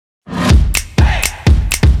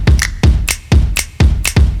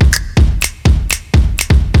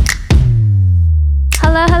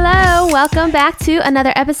welcome back to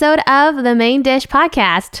another episode of the Main Dish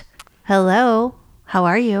Podcast. Hello. How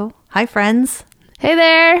are you? Hi, friends. Hey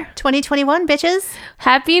there. 2021, bitches.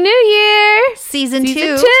 Happy New Year. Season 2.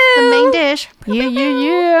 The Main Dish.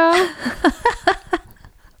 Yeah.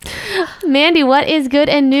 Mandy, what is good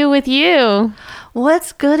and new with you?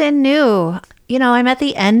 What's good and new? You know, I'm at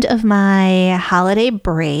the end of my holiday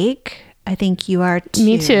break. I think you are too.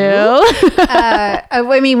 Me too.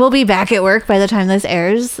 I mean, we'll be back at work by the time this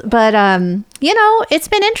airs. But, you know, it's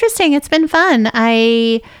been interesting. It's been fun.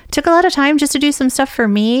 I took a lot of time just to do some stuff for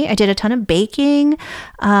me. I did a ton of baking,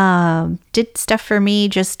 did stuff for me,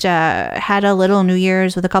 just had a little New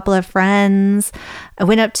Year's with a couple of friends. I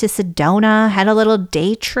went up to Sedona, had a little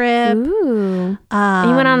day trip. Ooh.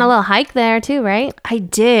 You went on a little hike there too, right? I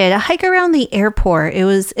did a hike around the airport.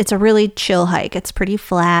 It's a really chill hike. It's pretty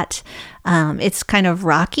flat. It's kind of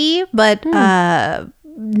rocky, but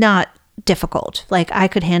not difficult. Like I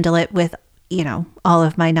could handle it with, you know, all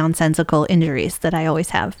of my nonsensical injuries that I always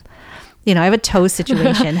have. You know, I have a toe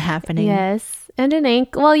situation happening. Yes. And an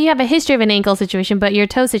ankle. Well, you have a history of an ankle situation, but your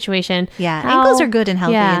toe situation. Yeah. Ankles are good and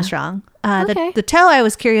healthy and strong. Okay. The toe I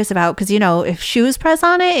was curious about because, you know, if shoes press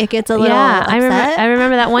on it, it gets a little upset. I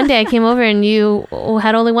remember that one day I came over and you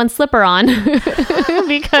had only one slipper on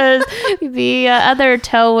because the other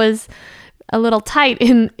toe was a little tight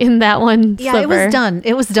in that one slipper. It was done.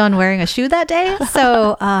 It was done wearing a shoe that day.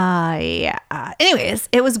 So, yeah. Anyways,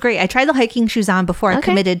 it was great. I tried the hiking shoes on before I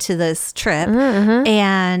committed to this trip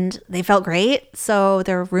and they felt great. So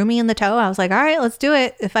they're roomy in the toe. I was like, all right, let's do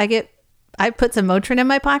it. I put some Motrin in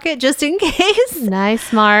my pocket just in case. Nice,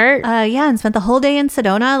 smart. And spent the whole day in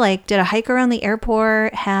Sedona, like did a hike around the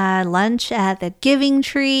airport, had lunch at the Giving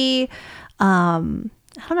Tree. I don't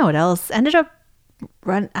know what else. Ended up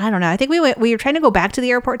I don't know. I think we were trying to go back to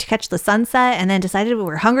the airport to catch the sunset and then decided we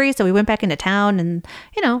were hungry. So we went back into town and,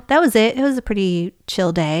 you know, that was it. It was a pretty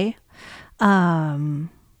chill day.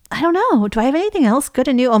 I don't know. Do I have anything else good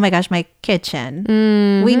and new? Oh my gosh, my kitchen.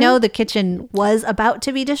 Mm-hmm. We know the kitchen was about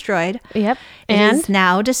to be destroyed. Yep. It is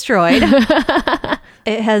now destroyed.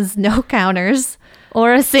 It has no counters.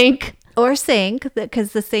 Or a sink. Because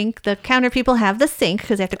the counter people have the sink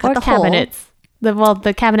because they have to cut the cabinets. hole.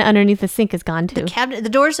 The cabinet underneath the sink is gone too. The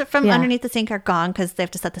doors from underneath the sink are gone because they have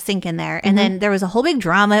to set the sink in there. And then there was a whole big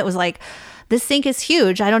drama. It was like, this sink is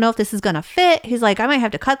huge. I don't know if this is going to fit. He's like, I might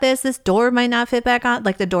have to cut this. This door might not fit back on.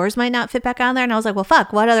 Like the doors might not fit back on there. And I was like, well,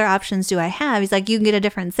 fuck, what other options do I have? He's like, you can get a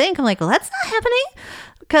different sink. I'm like, well, that's not happening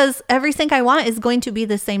because every sink I want is going to be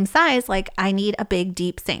the same size. Like I need a big,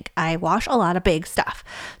 deep sink. I wash a lot of big stuff.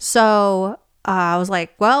 So I was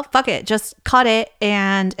like, well, fuck it. Just cut it.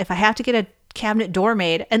 And if I have to get a cabinet door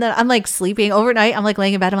made, and then I'm like sleeping overnight, I'm like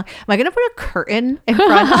laying in bed, I'm like, am I gonna put a curtain in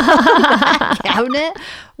front of that cabinet?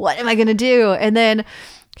 What am I gonna do? And then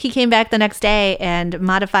he came back the next day and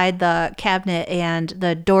modified the cabinet and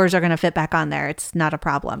the doors are gonna fit back on there. It's not a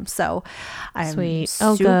problem. So I'm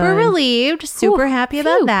super relieved, super happy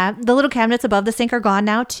about that. The little cabinets above the sink are gone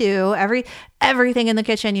now too. Everything in the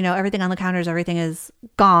kitchen, you know, everything on the counters, everything is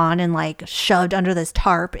gone and like shoved under this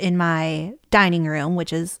tarp in my dining room,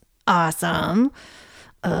 which is awesome.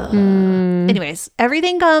 Anyways,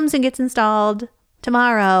 everything comes and gets installed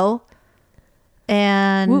tomorrow.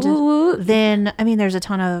 And then, I mean, there's a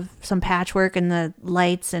ton of some patchwork and the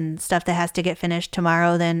lights and stuff that has to get finished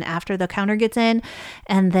tomorrow. Then after the counter gets in,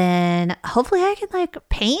 and then hopefully I can like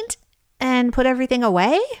paint and put everything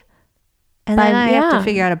away. And then I have to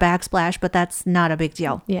figure out a backsplash, but that's not a big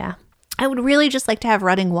deal. Yeah. I would really just like to have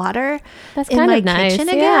running water in my kitchen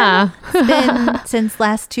again. Yeah. It's been since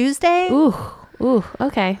last Tuesday. Ooh,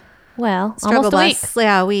 okay. Well, struggle almost a week. bus.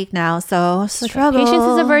 Yeah, a week now. So struggle. Patience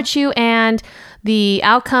is a virtue and the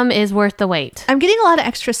outcome is worth the wait. I'm getting a lot of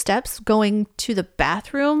extra steps going to the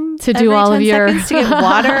bathroom to do all of your seconds to get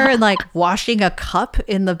water and like washing a cup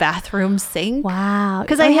in the bathroom sink. Wow.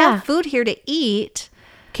 Because I have food here to eat.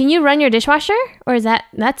 Can you run your dishwasher or is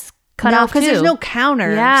that's cut off because there's no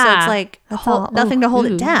counter, so it's like nothing to hold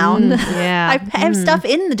it down. I have stuff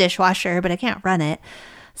in the dishwasher, but I can't run it.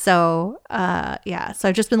 So so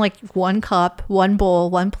I've just been like one cup, one bowl,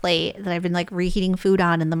 one plate that I've been like reheating food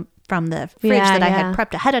on from the fridge that I had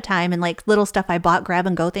prepped ahead of time, and like little stuff I bought grab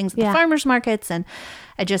and go things at the farmers markets, and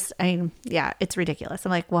it's ridiculous.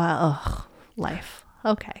 I'm like, wow, life.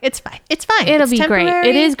 Okay, it's fine. It'll be great.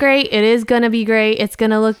 It is great. It is gonna be great. It's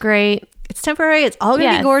gonna look great. It's temporary. It's all going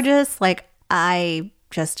to be gorgeous. Like I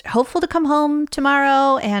just hopeful to come home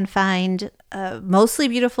tomorrow and find a mostly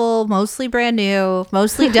beautiful, mostly brand new,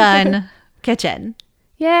 mostly done kitchen.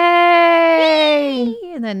 Yay!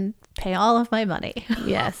 And then Pay all of my money.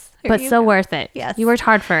 Yes. Here But you so go. worth it. Yes. You worked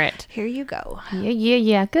hard for it. Here you go.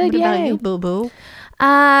 Yeah. Good. What about Yay. you, boo-boo?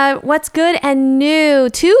 What's good and new?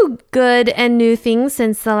 2 good and new things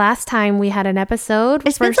since the last time we had an episode.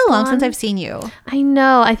 It's been First so long one- since I've seen you. I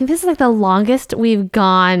know. I think this is like the longest we've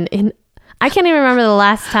gone in. I can't even remember the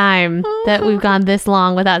last time that we've gone this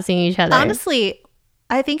long without seeing each other. Honestly,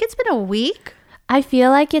 I think it's been a week. I feel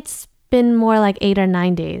like it's been more like 8 or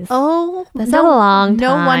 9 days. Oh, That's a long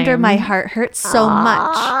No wonder time. my heart hurts so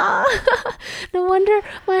much. No wonder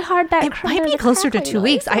my heart that It might be closer to 2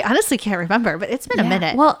 weeks. I honestly can't remember, but it's been a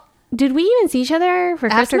minute. Well, did we even see each other for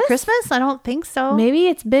After Christmas? Christmas? I don't think so. Maybe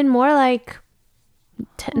it's been more like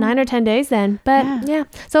 9 or 10 days then. But yeah.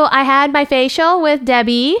 So I had my facial with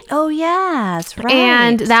Debbie. Oh, yeah, that's right.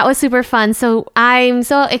 And that was super fun. So I'm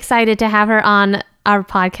so excited to have her on our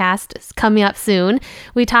podcast. It's coming up soon.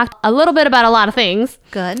 We talked a little bit about a lot of things.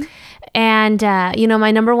 Good. And,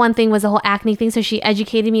 my number one thing was the whole acne thing. So she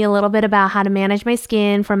educated me a little bit about how to manage my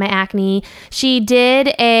skin for my acne. She did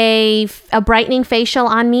a brightening facial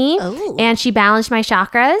on me. Oh. And she balanced my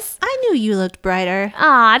chakras. I knew you looked brighter.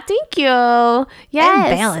 Aw, thank you.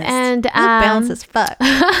 Yes. And balanced. And, You look balanced as fuck.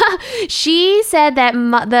 she said that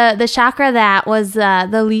the chakra that was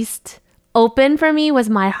the least open for me was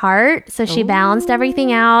my heart. So she balanced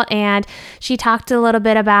everything out. And she talked a little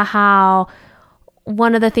bit about how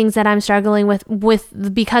one of the things that I'm struggling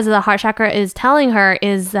with because of the heart chakra is telling her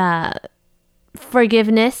is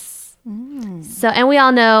forgiveness. So, and we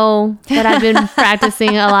all know that I've been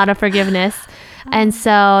practicing a lot of forgiveness. And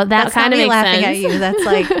so that kind of makes laughing sense. at you. That's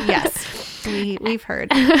like, yes, we've heard.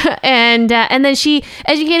 And then she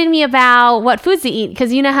educated me about what foods to eat,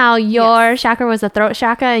 because you know how your chakra was the throat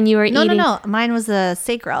chakra and you were eating No. Mine was a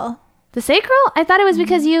sacral. the sacral. I thought it was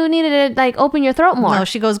because you needed to like open your throat more. No,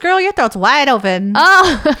 she goes, girl, your throat's wide open.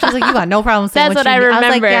 Oh, She's like, you got no problem saying That's what you I need. I was like,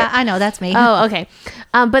 remember. yeah, I know, that's me. oh, okay.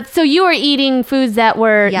 But so you were eating foods that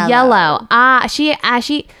were Yellow. yellow.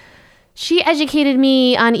 She educated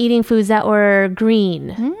me on eating foods that were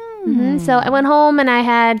green. Mhm. So I went home and I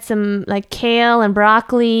had some like kale and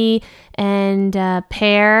broccoli and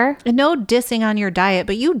pear. And no dissing on your diet,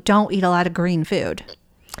 but you don't eat a lot of green food.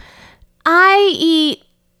 I eat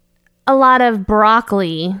a lot of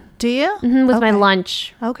broccoli Do you? with my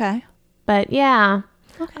lunch. Okay. But yeah.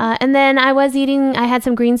 Okay. And then I had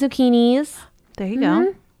some green zucchinis. There you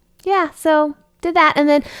go. Yeah, so did that. And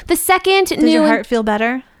then the second Does your heart feel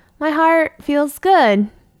better? my heart feels good.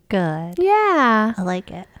 Good. Yeah. I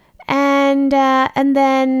like it. And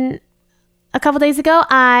then a couple days ago,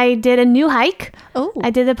 I did a new hike. Oh.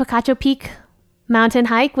 I did the Picacho Peak mountain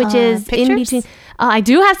hike, which is in pictures? between. I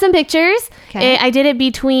do have some pictures. Okay. I did it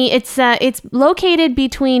between. It's located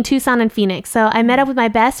between Tucson and Phoenix. So I met up with my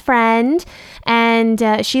best friend, and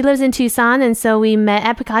she lives in Tucson, and so we met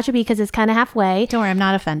at Picacho Peak because it's kind of halfway. Don't worry, I'm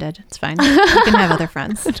not offended. It's fine. You can have other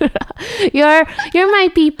friends. You're my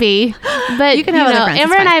pee-pee, but You can have other friends. It's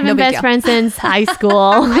Amber and I have fine. No been big best deal. friends since high school.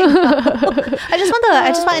 I just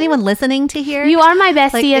want anyone listening to hear. You are my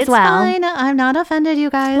bestie like, as it's well. fine. I'm not offended,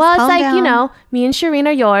 you guys. Well, it's Calm like, down. me and Shireen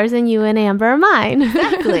are yours and you and Amber are mine.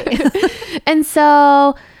 Exactly. And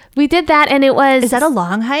so we did that, and it was... Is that a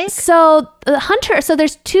long hike? So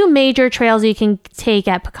there's 2 major trails you can take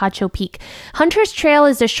at Picacho Peak. Hunter's Trail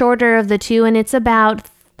is the shorter of the 2, and it's about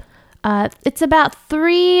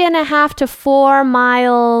 3.5 to 4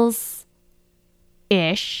 miles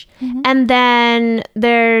ish. And then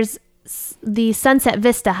there's the Sunset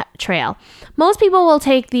Vista Trail. Most people will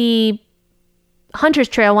take the Hunter's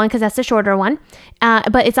Trail one because that's the shorter one,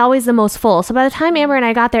 but it's always the most full. So by the time Amber and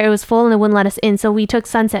I got there, it was full and they wouldn't let us in. So we took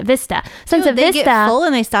Sunset Vista. Sunset They Vista get full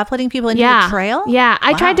and they stop letting people into the trail? Yeah,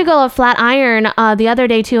 I tried to go a Flatiron the other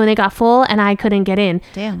day too, and they got full, and I couldn't get in.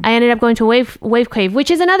 Damn. I ended up going to Wave Cave,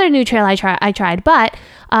 which is another new trail I tried. But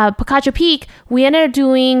Picacho Peak, we ended up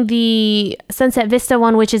doing the Sunset Vista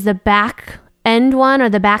one, which is the back end one, or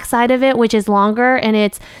the back side of it, which is longer, and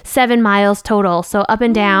it's 7 miles total, so up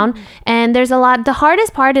and down. And there's a lot. The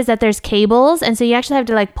hardest part is that there's cables, and so you actually have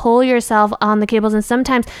to like pull yourself on the cables, and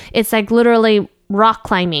sometimes it's like literally rock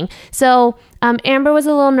climbing. So Amber was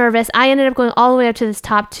a little nervous. I ended up going all the way up to this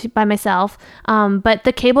top by myself, but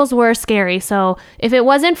the cables were scary. So if it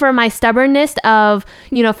wasn't for my stubbornness of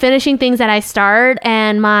finishing things that I start,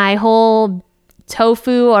 and my whole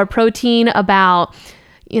tofu or protein about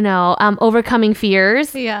overcoming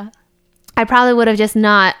fears, Yeah. I probably would have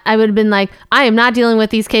I would have been like, I am not dealing with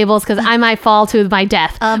these cables because I might fall to my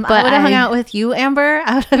death. I would have hung out with you, Amber.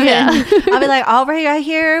 I would have been, I'll be like, I'll be right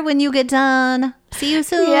here when you get done. See you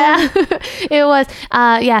soon. Yeah, it was.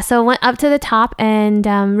 So went up to the top and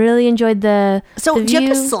really enjoyed the So the do you have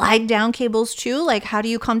to view. slide down cables too? Like, how do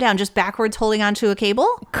you come down? Just backwards holding onto a cable?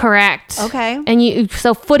 Correct. Okay. And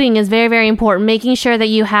so footing is very, very important. Making sure that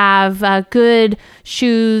you have good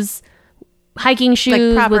shoes, hiking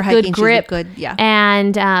shoes proper with hiking good shoes with grip. good- yeah.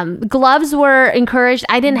 And gloves were encouraged.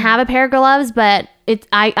 I didn't have a pair of gloves, but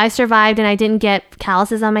I survived and I didn't get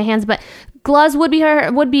calluses on my hands. But gloves would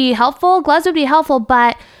be helpful. Gloves would be helpful,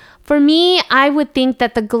 but for me, I would think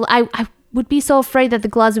that I would be so afraid that the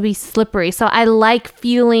gloves would be slippery. So I like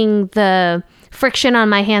feeling the friction on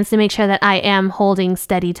my hands to make sure that I am holding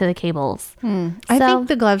steady to the cables. I think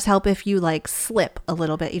the gloves help if you like slip a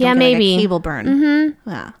little bit. You don't Yeah, get maybe. like a cable burn. Mm-hmm.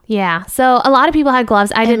 Yeah. Yeah. So a lot of people had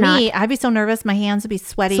gloves. I did And not. me, I'd be so nervous. My hands would be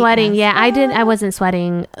sweaty. Sweating. and Yeah, I wasn't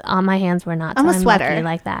sweating. My hands were not. I'm a lucky sweater.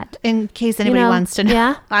 like that. In case anybody know, wants to know.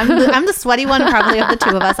 yeah. I'm the sweaty one probably of the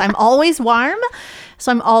two of us. I'm always warm.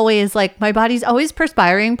 So I'm always like, my body's always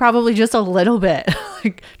perspiring, probably just a little bit.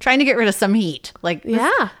 Like trying to get rid of some heat. Like,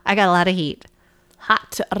 Yeah. I got a lot of heat.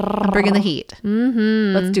 Hot. I'm bringing the heat.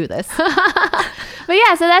 Mm-hmm. Let's do this. But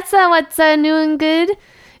yeah, so that's what's new and good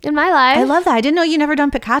in my life. I love that. I didn't know you never done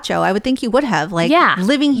Picacho. I would think you would have. Like, Yeah.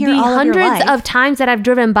 living here the all of your hundreds life. of times that I've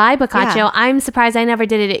driven by Picacho, Yeah. I'm surprised I never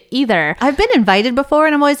did it either. I've been invited before,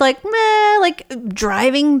 and I'm always like, meh, like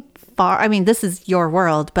driving far. I mean, this is your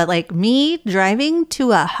world, but like me driving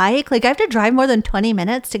to a hike, like I have to drive more than 20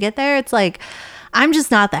 minutes to get there. It's like, I'm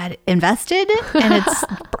just not that invested, and it's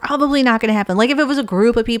probably not going to happen. Like if it was a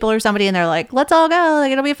group of people or somebody and they're like, let's all go,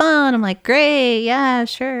 like it'll be fun. I'm like, great. Yeah,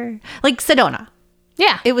 sure. Like Sedona.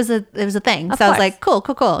 Yeah. It was a thing. Of So I was course. like,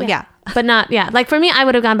 cool. Yeah. But not, like for me, I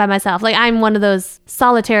would have gone by myself. Like I'm one of those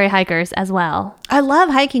solitary hikers as well. I love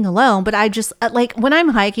hiking alone, but I just like when I'm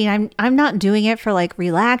hiking, I'm not doing it for like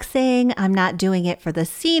relaxing. I'm not doing it for the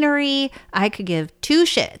scenery. I could give two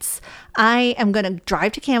shits. I am going to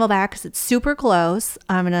drive to Camelback because it's super close.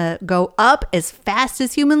 I'm going to go up as fast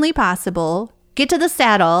as humanly possible. Get to the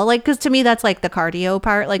saddle, like, because to me, that's like the cardio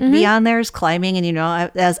part. Like, beyond there is climbing. And,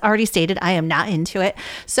 as already stated, I am not into it.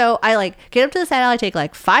 So I like get up to the saddle. I take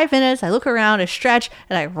like 5 minutes. I look around, I stretch,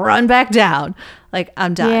 and I run back down. Like,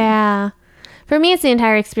 I'm done. Yeah. For me, it's the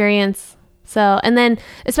entire experience. So, and then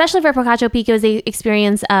especially for Picacho Peak, it was the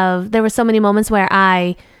experience of, there were so many moments where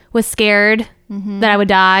I was scared that I would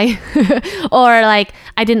die or like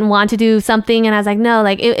I didn't want to do something. And I was like, no,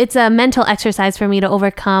 like it's a mental exercise for me to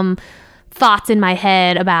overcome thoughts in my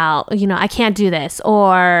head about, I can't do this,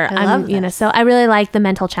 or love this. so I really like the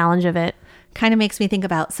mental challenge of it. Kind of makes me think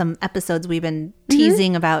about some episodes we've been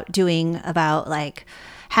teasing about doing about like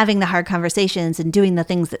having the hard conversations and doing the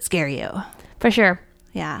things that scare you. For sure.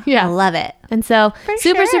 Yeah. Yeah. I love it. And so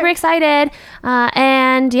super sure. excited.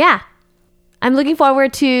 And yeah, I'm looking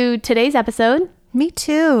forward to today's episode. Me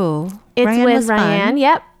too. It's Ryan with was fun. Ryan.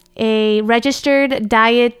 Yep. A registered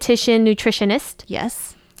dietitian nutritionist.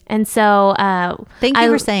 Yes. And so Thank you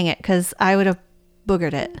for saying it because I would have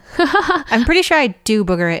boogered it. I'm pretty sure I do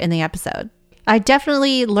booger it in the episode. I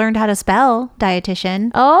definitely learned how to spell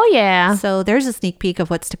dietitian. Oh yeah. So there's a sneak peek of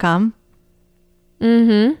what's to come.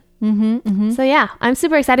 So yeah, I'm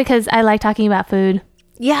super excited because I like talking about food.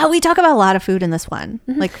 Yeah, we talk about a lot of food in this one.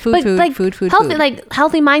 Like food, But like food. healthy, like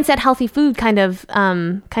healthy mindset, healthy food kind of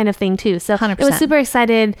thing too. So 100%. it was super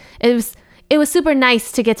excited. It was super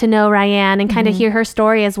nice to get to know Ryan and kind of hear her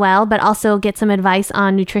story as well, but also get some advice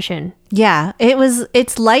on nutrition. Yeah,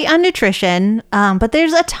 it's light on nutrition, but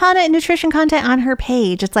there's a ton of nutrition content on her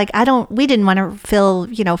page. It's like, we didn't want to fill,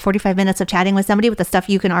 45 minutes of chatting with somebody with the stuff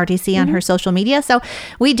you can already see on her social media. So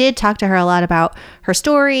we did talk to her a lot about her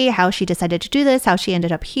story, how she decided to do this, how she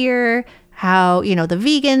ended up here, how, the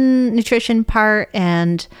vegan nutrition part.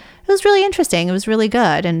 And it was really interesting. It was really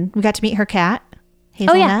good. And we got to meet her cat,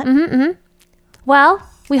 Hazelnut. Oh yeah. Well,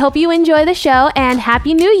 we hope you enjoy the show and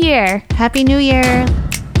Happy New Year. Happy New Year.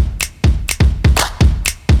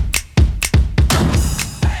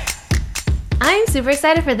 I'm super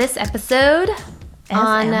excited for this episode.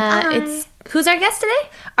 am I. Who's our guest today?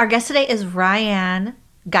 Our guest today is Ryan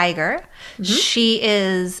Geiger. She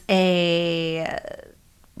is a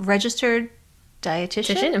registered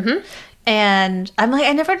dietitian. And I'm like,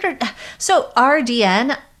 I never heard. So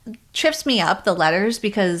RDN trips me up, the letters,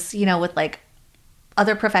 because, with like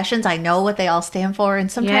other professions, I know what they all stand for.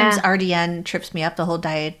 And sometimes Yeah. RDN trips me up, the whole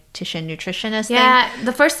dietitian nutritionist thing. Yeah,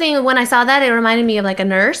 the first thing when I saw that, it reminded me of like a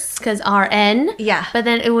nurse because RN. Yeah. But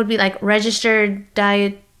then it would be like registered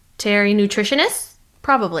dietary nutritionist.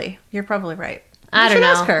 Probably. You're probably right. I We don't should know.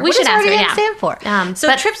 ask her. We What should does ask her, RDN yeah. stand for? So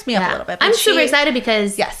but- it trips me up yeah. a little bit. but I'm super she- excited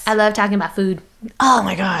because Yes. I love talking about food. Oh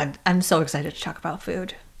my God. I'm so excited to talk about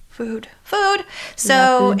food. Food.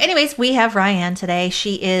 So anyways, we have Ryan today.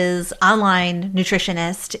 She is online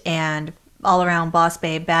nutritionist and all around boss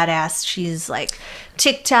babe, badass. She's like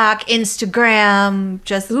TikTok, Instagram,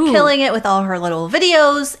 just killing it with all her little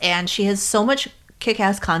videos. And she has so much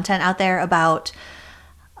kick-ass content out there about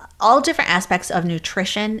all different aspects of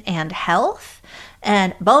nutrition and health.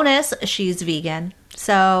 And bonus, she's vegan.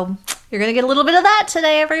 So you're going to get a little bit of that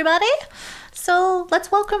today, everybody. So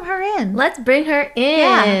let's welcome her in. Let's bring her in.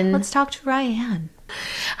 Yeah, let's talk to Ryan.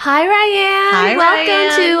 Hi, Ryan. Hi,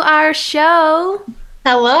 Welcome to our show.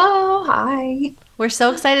 Hello. Hi. We're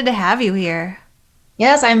so excited to have you here.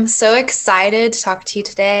 Yes, I'm so excited to talk to you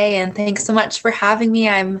today, and thanks so much for having me.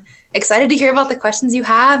 I'm excited to hear about the questions you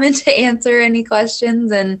have and to answer any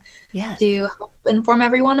questions and to help inform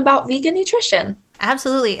everyone about vegan nutrition.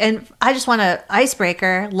 Absolutely. And I just want to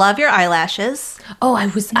icebreaker. Love your eyelashes. Oh, I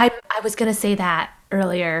was going to say that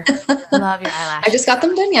earlier. Love your eyelashes. I just got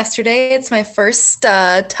them done yesterday. It's my first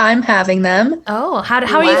time having them. Oh, how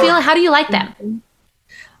are you feeling? How do you like them?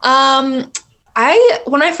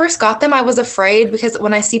 When I first got them, I was afraid because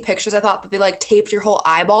when I see pictures, I thought that they like taped your whole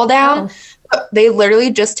eyeball down. Oh. But they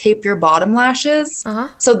literally just tape your bottom lashes. Uh-huh.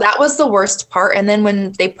 So that was the worst part. And then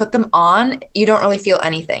when they put them on, you don't really feel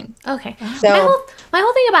anything. Okay. So my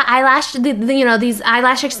whole thing about eyelash, these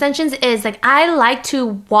eyelash extensions is like I like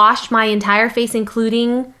to wash my entire face,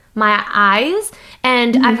 including my eyes.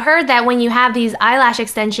 And I've heard that when you have these eyelash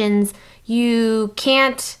extensions, you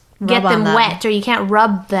can't get them wet or you can't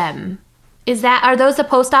rub them. Are those the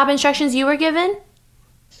post-op instructions you were given?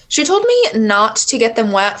 She told me not to get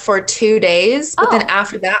them wet for 2 days, but then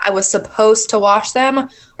after that, I was supposed to wash them,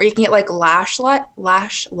 or you can get like lash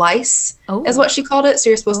lice, is what she called it. So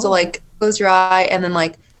you're supposed to like close your eye and then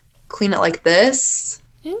like clean it like this.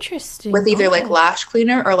 Interesting. With either like lash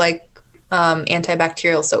cleaner or like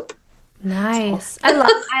antibacterial soap. Nice. I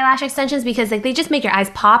love eyelash extensions because like they just make your eyes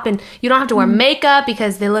pop, and you don't have to wear makeup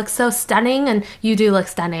because they look so stunning, and you do look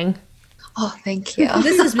stunning. Oh, thank you.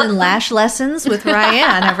 This has been Lash Lessons with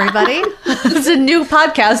Ryan, everybody. It's a new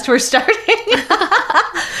podcast we're starting.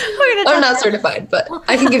 I'm not certified, but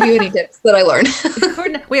I can give you any tips that I learned.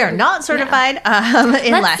 We are not certified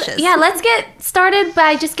in lashes. Yeah, let's get started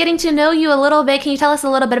by just getting to know you a little bit. Can you tell us a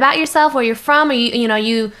little bit about yourself, where you're from?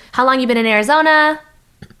 Or how long you've been in Arizona?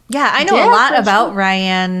 Yeah, I know a lot about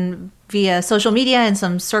Ryan via social media and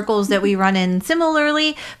some circles that we run in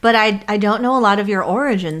similarly, but I don't know a lot of your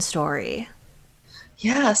origin story.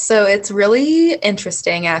 Yeah, so it's really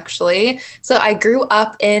interesting, actually. So I grew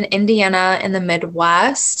up in Indiana in the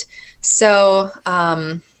Midwest. So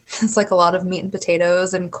it's like a lot of meat and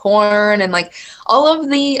potatoes and corn and like all of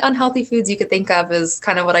the unhealthy foods you could think of is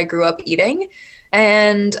kind of what I grew up eating.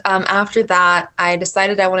 And after that, I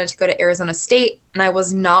decided I wanted to go to Arizona State, and I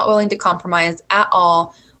was not willing to compromise at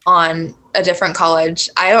all on a different college.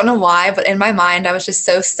 I don't know why, but in my mind, I was just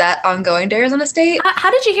so set on going to Arizona State. How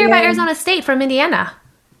did you hear about Arizona State from Indiana?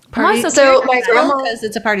 So my grandma, because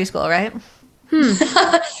it's a party school, right?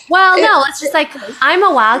 Well, no, it's just like I'm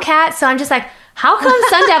a Wildcat, so I'm just like, how come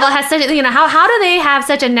Sun Devil has such how do they have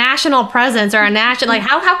such a national presence or a national, like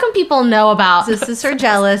how come people know about this? Is her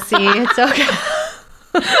jealousy. It's okay.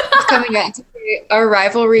 It's coming out. Our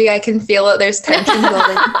rivalry, I can feel it. There's tension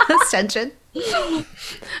building. There's tension.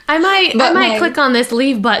 I might click on this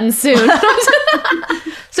leave button soon.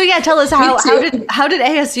 So yeah, tell us how did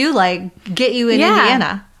ASU like get you in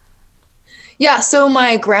Indiana? Yeah, so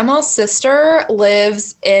my grandma's sister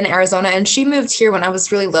lives in Arizona, and she moved here when I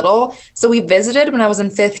was really little. So we visited when I was in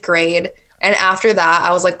 5th grade, and after that,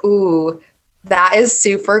 I was like, ooh, that is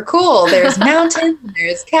super cool. There's mountains,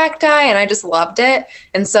 there's cacti, and I just loved it.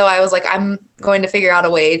 And so I was like, I'm going to figure out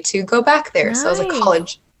a way to go back there. Nice. So I was like,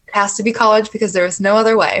 college. It has to be college because there was no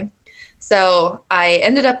other way. So I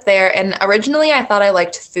ended up there, and originally I thought I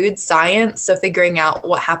liked food science, so figuring out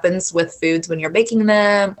what happens with foods when you're baking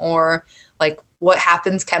them or like what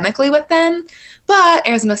happens chemically with them. But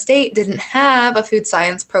Arizona State didn't have a food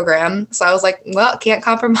science program, so I was like, well, can't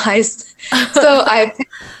compromise. So I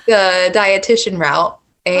picked the dietitian route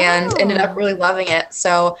and ended up really loving it.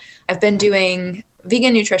 So I've been doing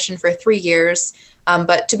vegan nutrition for 3 years.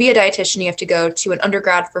 But to be a dietitian, you have to go to an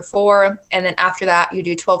undergrad for 4. And then after that, you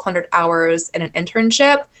do 1,200 hours in an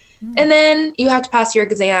internship. And then you have to pass your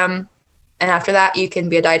exam. And after that, you can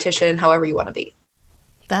be a dietitian however you want to be.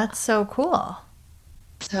 That's so cool.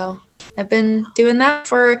 So I've been doing that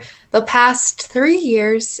for the past 3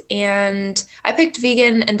 years. And I picked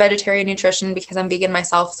vegan and vegetarian nutrition because I'm vegan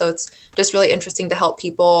myself. So it's just really interesting to help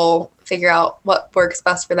people figure out what works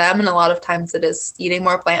best for them. And a lot of times it is eating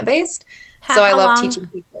more plant-based. So I love teaching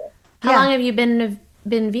people. How long have you been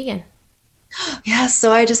vegan? Yeah,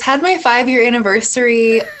 so I just had my 5-year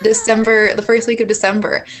anniversary December, the first week of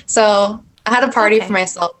December. So I had a party for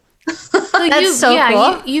myself. So That's so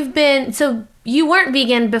cool. You've been, so you weren't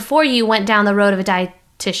vegan before you went down the road of a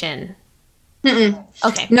dietitian.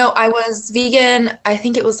 Okay. No, I was vegan. I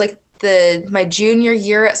think it was like my junior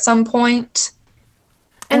year at some point.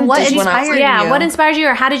 And what Just when I was- inspired Yeah, you? what inspires you,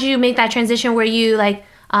 or how did you make that transition? Were you like,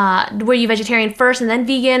 were you vegetarian first and then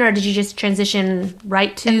vegan, or did you just transition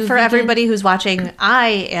right to And for vegan? everybody who's watching,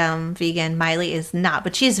 I am vegan. Miley is not,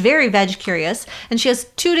 but she is very veg curious, and she has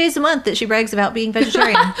 2 days a month that she brags about being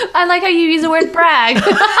vegetarian. I like how you use the word brag.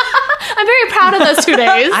 I'm very proud of those 2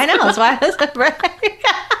 days. I know, that's why I said brag.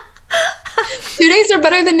 2 days are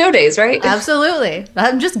better than no days, right? Absolutely.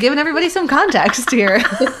 I'm just giving everybody some context here.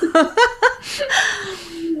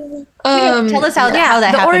 Tell us how that the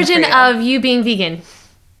happened origin for you. of you being vegan.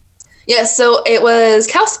 Yeah, so it was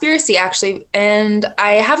Cowspiracy actually, and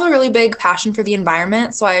I have a really big passion for the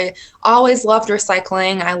environment. So I always loved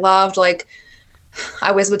recycling. I loved I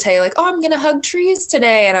always would tell you oh, I'm gonna hug trees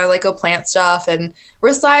today, and I would go plant stuff and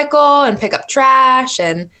recycle and pick up trash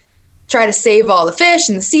and try to save all the fish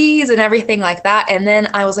and the seas and everything like that. And then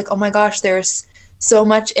I was oh my gosh, there's so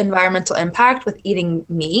much environmental impact with eating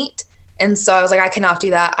meat. And so I was I cannot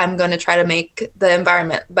do that. I'm going to try to make the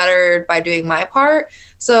environment better by doing my part.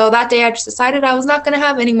 So that day I just decided I was not going to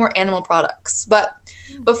have any more animal products. But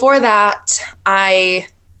before that, I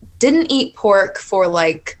didn't eat pork for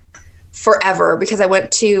forever because I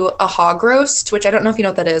went to a hog roast, which I don't know if you know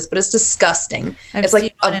what that is, but it's disgusting. I've It's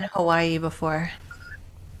seen one in Hawaii before.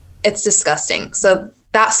 it's disgusting. So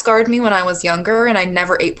that scarred me when I was younger, and I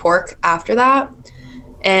never ate pork after that.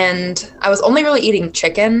 And I was only really eating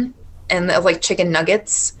chicken and chicken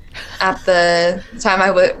nuggets at the time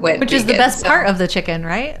I went Which is the vegan. best So part of the chicken,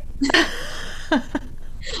 right?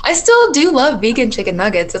 I still do love vegan chicken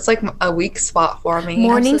nuggets. It's a weak spot for me.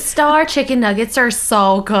 Morningstar chicken nuggets are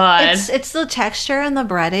so good. It's the texture and the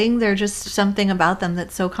breading. They're just something about them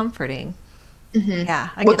that's so comforting. Mm-hmm. Yeah.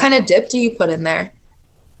 What kind of dip do you put in there?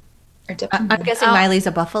 Or dip? I'm guessing Miley's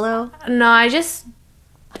a buffalo. No, I just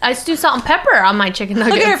do salt and pepper on my chicken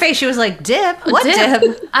nuggets. Look at her face. She was like, dip? What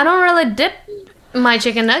dip? I don't really dip my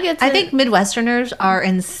chicken nuggets. I think Midwesterners are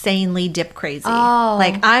insanely dip crazy. Oh.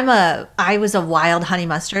 I was a wild honey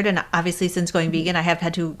mustard, and obviously since going vegan, I have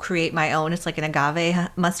had to create my own. It's like an agave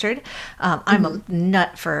mustard. I'm a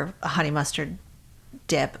nut for a honey mustard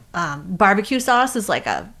dip. Barbecue sauce is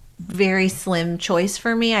a very slim choice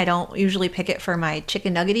for me. I don't usually pick it for my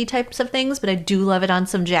chicken nuggety types of things, but I do love it on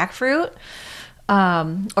some jackfruit.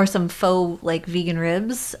 Or some faux vegan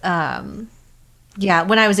ribs. Yeah,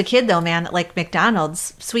 when I was a kid though, man,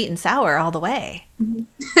 McDonald's, sweet and sour all the way.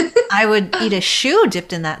 I would eat a shoe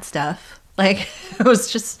dipped in that stuff. It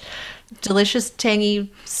was just delicious,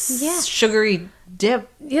 tangy, sugary dip.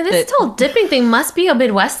 Yeah, this whole dipping thing must be a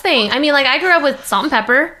Midwest thing. I mean, I grew up with salt and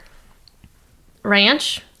pepper,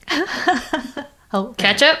 ranch,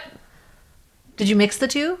 ketchup. Did you mix the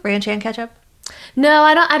two, ranch and ketchup? No,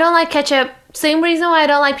 I don't like ketchup. Same reason why I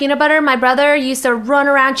don't like peanut butter. My brother used to run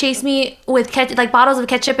around, chase me with bottles of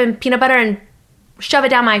ketchup and peanut butter and shove it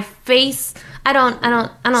down my face. I don't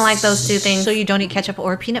like those two things. So you don't eat ketchup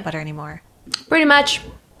or peanut butter anymore? Pretty much.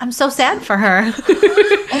 I'm so sad for her.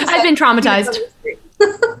 I've been traumatized.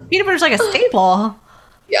 Peanut butter's like a staple.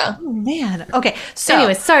 Yeah. Oh, man. Okay. So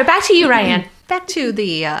Anyways, sorry, back to you, Ryan. back to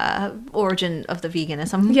the origin of the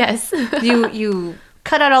veganism. Yes. You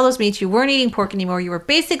cut out all those meats. You weren't eating pork anymore. You were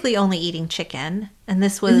basically only eating chicken. And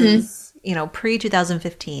this was, pre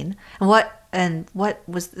 2015. And what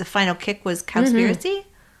was the final kick was Cowspiracy?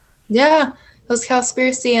 Yeah, it was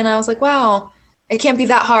Cowspiracy, and I was wow, it can't be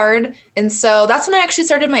that hard. And so that's when I actually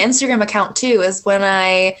started my Instagram account too, is when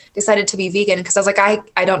I decided to be vegan, because I was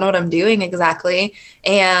I don't know what I'm doing exactly.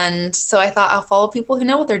 And so I thought I'll follow people who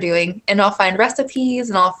know what they're doing, and I'll find recipes,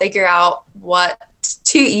 and I'll figure out what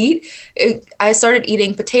to eat. I started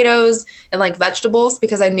eating potatoes and vegetables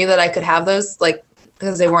because I knew that I could have those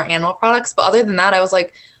because they weren't animal products. But other than that, I was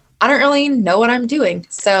I don't really know what I'm doing.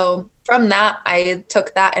 So from that, I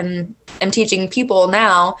took that and am teaching people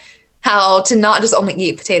now how to not just only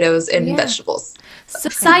eat potatoes and vegetables. So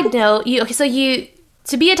side note,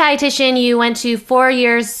 to be a dietitian, you went to 4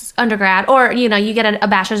 years undergrad, or you get a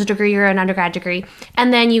bachelor's degree or an undergrad degree,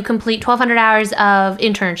 and then you complete 1,200 hours of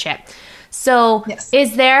internship. So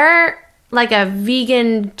is there a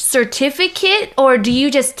vegan certificate, or do you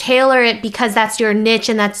just tailor it because that's your niche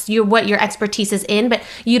and that's what your expertise is in, but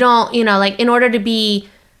you don't, in order to be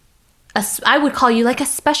I would call you a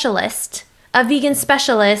specialist a vegan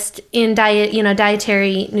specialist in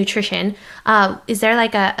dietary nutrition, is there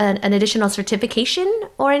like an additional certification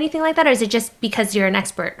or anything like that? Or is it just because you're an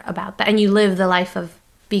expert about that and you live the life of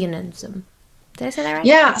veganism? Did I say that right?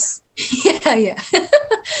 Yes. Yeah.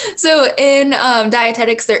 So in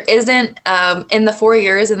dietetics, there isn't, in the 4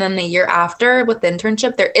 years and then the year after with the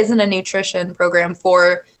internship, there isn't a nutrition program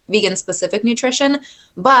for vegan specific nutrition.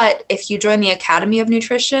 But if you join the Academy of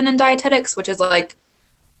Nutrition and Dietetics, which is like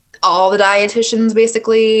all the dietitians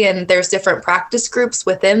basically, and there's different practice groups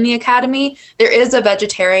within the academy, there is a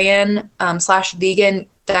vegetarian / vegan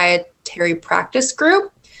dietary practice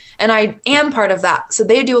group. And I am part of that. So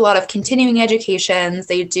they do a lot of continuing educations.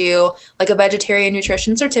 They do like a vegetarian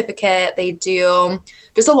nutrition certificate. They do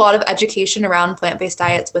just a lot of education around plant-based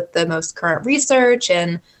diets with the most current research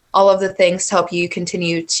and all of the things to help you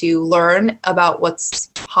continue to learn about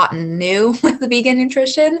what's hot and new with the vegan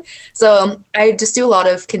nutrition. So I just do a lot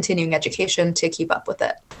of continuing education to keep up with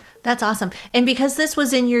it. That's awesome. And because this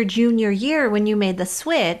was in your junior year when you made the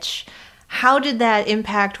switch, how did that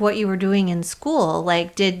impact what you were doing in school?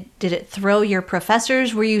 Like, did it throw your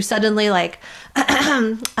professors? Were you suddenly like,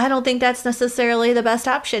 I don't think that's necessarily the best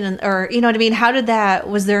option? Or, you know what I mean? How did that,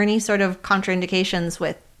 was there any sort of contraindications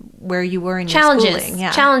with where you were in your schooling?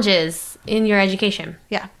 Yeah. Challenges in your education.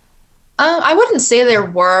 Yeah. I wouldn't say there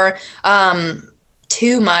were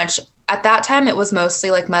too much. At that time, it was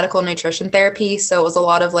mostly like medical nutrition therapy. So it was a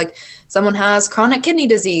lot of like, someone has chronic kidney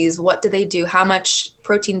disease. What do they do? How much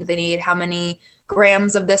protein do they need? How many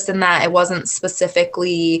grams of this and that? It wasn't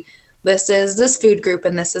specifically, this is this food group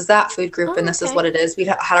and this is that food group and this is what it is. We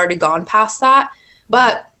had already gone past that.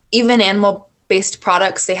 But even animal-based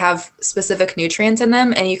products, they have specific nutrients in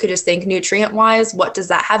them. And you could just think nutrient-wise, what does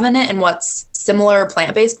that have in it? And what's similar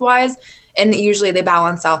plant-based wise? And usually they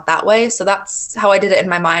balance out that way. So that's how I did it in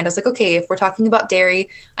my mind. I was like, okay, if we're talking about dairy,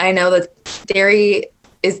 I know that dairy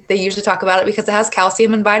they usually talk about it because it has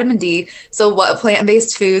calcium and vitamin D. So what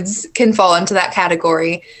plant-based foods can fall into that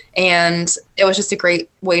category? And it was just a great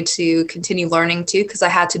way to continue learning too, because I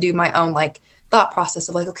had to do my own like thought process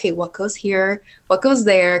of like, okay, what goes here? What goes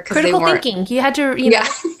there? Critical thinking. You had to,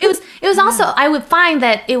 it was also, I would find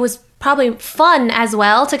that it was probably fun as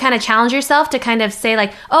well to kind of challenge yourself to kind of say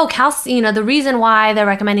like, oh, calcium, the reason why they're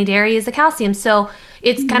recommending dairy is the calcium. So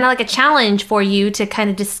it's kind of like a challenge for you to kind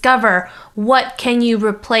of discover what can you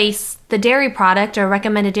replace the dairy product or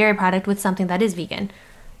recommended dairy product with something that is vegan.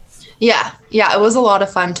 Yeah, it was a lot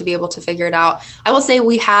of fun to be able to figure it out. I will say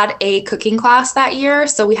we had a cooking class that year,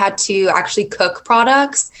 so we had to actually cook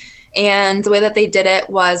products. And the way that they did it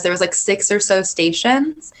was there was like 6 or so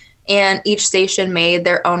stations, and each station made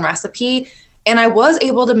their own recipe. And I was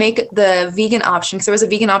able to make the vegan option because there was a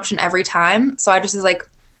vegan option every time. So I just was like,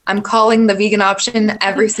 I'm calling the vegan option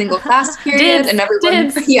every single class period. And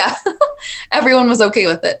everyone, everyone was okay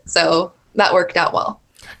with it. So that worked out well.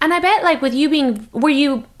 And I bet like with you were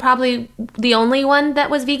you probably the only one that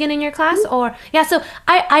was vegan in your class? Or, so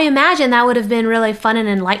I imagine that would have been really fun and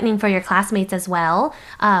enlightening for your classmates as well,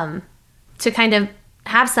 to kind of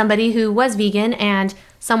have somebody who was vegan and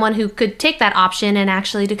someone who could take that option and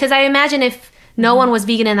actually do, because I imagine if no one was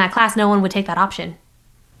vegan in that class, no one would take that option.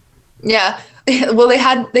 Yeah. Well,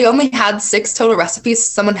 they only had 6 total recipes.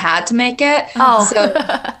 Someone had to make it.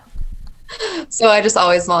 Oh. So I just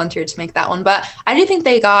always volunteered to make that one. But I do think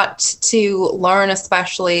they got to learn,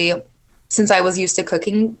 especially since I was used to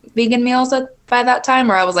cooking vegan meals by that time,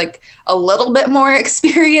 where I was like a little bit more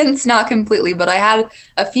experienced, not completely, but I had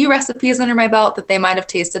a few recipes under my belt that they might have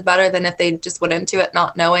tasted better than if they just went into it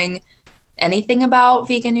not knowing anything about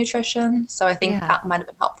vegan nutrition. So I think that might have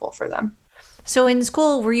been helpful for them. So in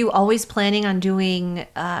school, were you always planning on doing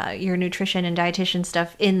your nutrition and dietitian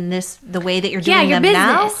stuff in the way that you're doing your them business.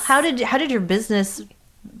 now? How did your business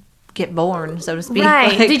get born, so to speak?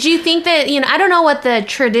 Right. Did you think that, I don't know what the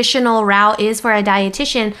traditional route is for a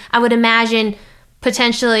dietitian. I would imagine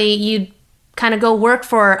potentially you'd kind of go work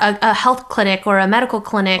for a health clinic or a medical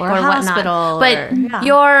clinic or a whatnot. Hospital. But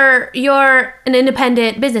you're an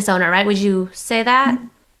independent business owner, right? Would you say that?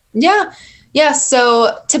 Yeah,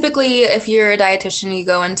 so typically if you're a dietitian, you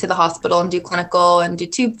go into the hospital and do clinical and do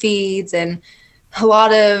tube feeds and a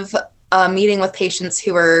lot of meeting with patients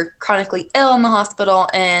who are chronically ill in the hospital.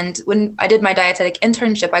 And when I did my dietetic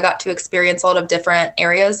internship, I got to experience a lot of different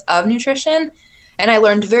areas of nutrition. And I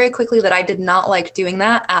learned very quickly that I did not like doing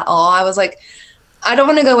that at all. I was like, I don't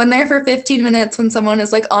want to go in there for 15 minutes when someone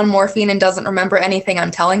is like on morphine and doesn't remember anything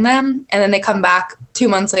I'm telling them. And then they come back 2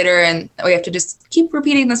 months later and we have to just keep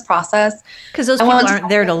repeating this process. Because those people aren't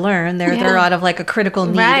there to learn. They're out of like a critical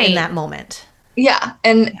need in that moment. Yeah.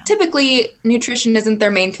 And typically nutrition isn't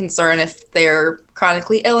their main concern if they're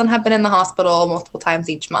chronically ill and have been in the hospital multiple times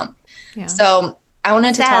each month. Yeah. So I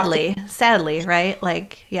wanted to sadly, right?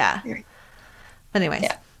 Like, yeah. But anyways.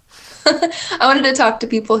 Yeah. I wanted to talk to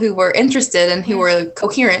people who were interested and who were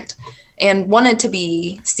coherent and wanted to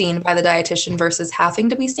be seen by the dietitian versus having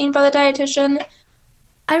to be seen by the dietitian.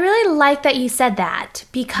 I really like that you said that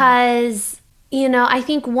because, I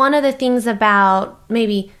think one of the things about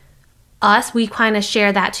maybe us, we kind of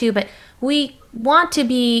share that too, but we want to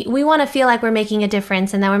feel like we're making a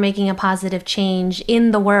difference and that we're making a positive change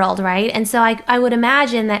in the world, right? And so I would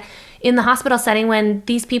imagine that in the hospital setting, when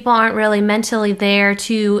these people aren't really mentally there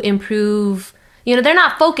to improve, they're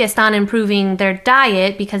not focused on improving their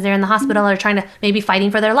diet because they're in the hospital or trying to maybe fighting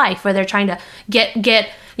for their life, or they're trying to get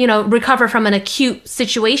recover from an acute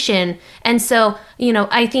situation. And so,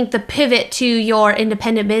 I think the pivot to your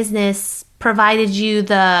independent business provided you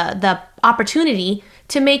the opportunity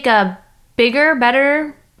to make a bigger,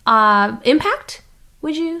 better impact,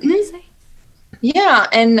 would you say? Yeah,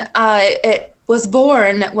 and it was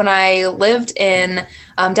born when I lived in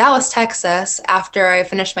Dallas, Texas. After I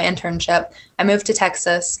finished my internship, I moved to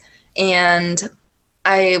Texas, and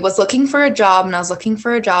I was looking for a job,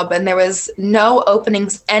 and there was no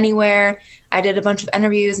openings anywhere. I did a bunch of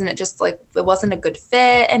interviews, and it wasn't a good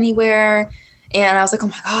fit anywhere. And I was like, oh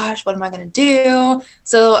my gosh, what am I going to do?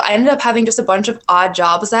 So I ended up having just a bunch of odd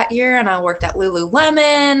jobs that year. And I worked at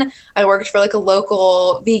Lululemon. I worked for like a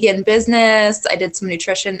local vegan business. I did some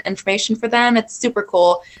nutrition information for them. It's super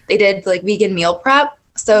cool. They did like vegan meal prep.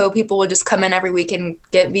 So people would just come in every week and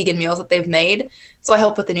get vegan meals that they've made. So I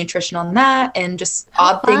helped with the nutrition on that and just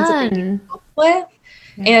odd things that they need help with.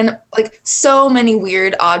 And like so many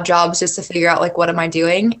weird odd jobs just to figure out like, what am I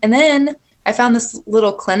doing? And then I found this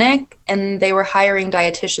little clinic and they were hiring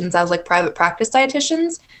dietitians as like private practice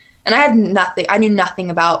dietitians. And I knew nothing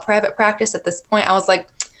about private practice at this point. I was like,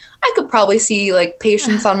 I could probably see like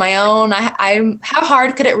patients on my own. How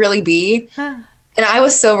hard could it really be? And I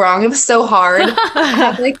was so wrong. It was so hard. I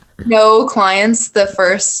had like no clients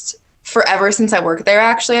forever since I worked there.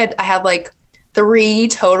 Actually, I had like 3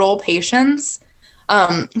 total patients.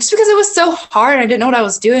 Just because it was so hard. I didn't know what I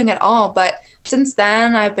was doing at all. But since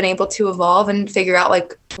then, I've been able to evolve and figure out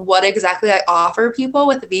like what exactly I offer people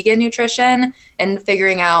with vegan nutrition and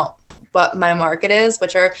figuring out what my market is,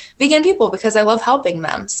 which are vegan people, because I love helping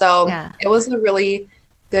them. So It was a really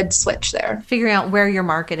good switch there. Figuring out where your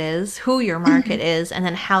market is, who your market is, and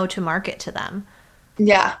then how to market to them.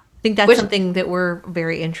 Yeah. I think that's something that we're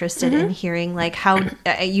very interested in hearing, like how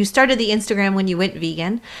you started the Instagram when you went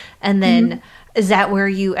vegan, and then is that where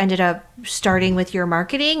you ended up starting with your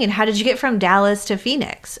marketing? And how did you get from Dallas to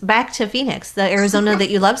back to Phoenix, the Arizona that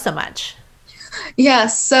you love so much? Yeah,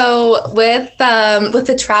 so with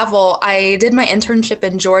the travel, I did my internship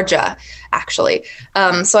in Georgia, actually.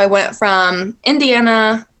 So I went from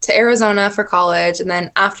Indiana to Arizona for college, and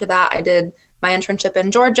then after that, I did my internship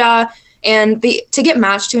in Georgia. And to get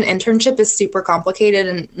matched to an internship is super complicated,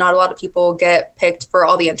 and not a lot of people get picked for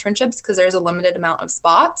all the internships because there's a limited amount of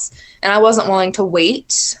spots. And I wasn't willing to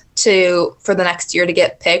wait for the next year to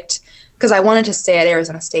get picked because I wanted to stay at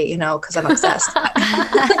Arizona State, because I'm obsessed.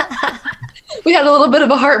 We had a little bit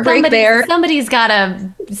of a heartbreak there. Somebody's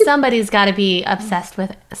gotta be obsessed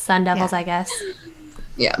with Sun Devils, I guess.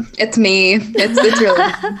 Yeah, it's me. It's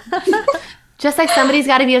really. Just like somebody's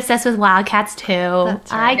got to be obsessed with Wildcats too.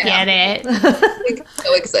 Right. I get it. They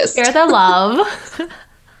coexist. Share the love.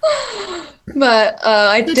 But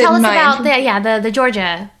I did tell us about the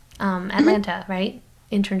Georgia, Atlanta, right?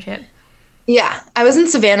 Internship. Yeah, I was in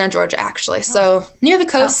Savannah, Georgia, actually. So near the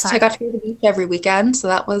coast. I got to go to the beach every weekend, so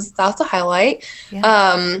that was a highlight.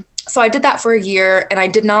 Yeah. So I did that for a year, and I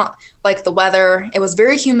did not like the weather. It was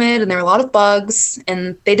very humid, and there were a lot of bugs,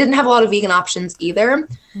 and they didn't have a lot of vegan options either.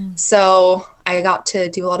 So I got to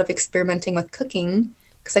do a lot of experimenting with cooking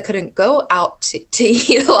because I couldn't go out to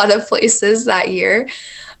eat a lot of places that year.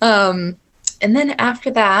 And then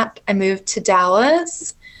after that, I moved to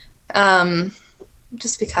Dallas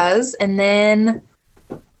just because. And then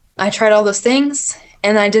I tried all those things.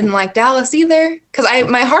 And I didn't like Dallas either because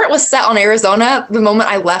my heart was set on Arizona the moment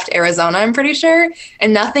I left Arizona, I'm pretty sure.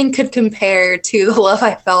 And nothing could compare to the love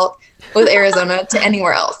I felt with Arizona to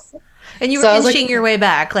anywhere else. And you were inching your way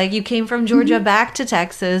back. Like you came from Georgia back to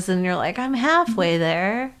Texas and you're like, I'm halfway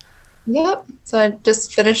there. Yep. So I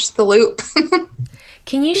just finished the loop.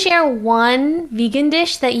 Can you share one vegan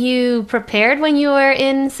dish that you prepared when you were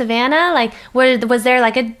in Savannah? Like, was there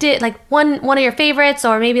like one of your favorites,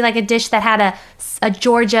 or maybe like a dish that had a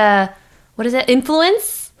Georgia, what is it,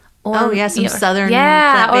 influence? Or, some southern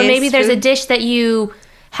or maybe there's food. a dish that you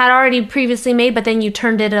had already previously made, but then you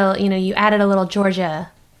turned it, you added a little Georgia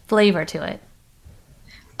flavor to it?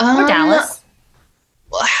 Or Dallas?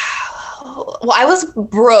 Well, I was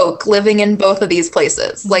broke living in both of these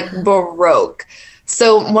places, like broke.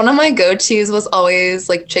 So one of my go-tos was always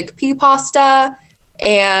like chickpea pasta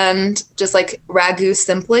and just like ragu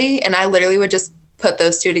simply. And I literally would just put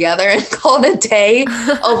those two together and call it a day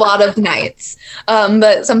a lot of nights.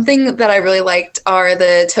 But something that I really liked are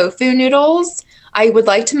the tofu noodles. I would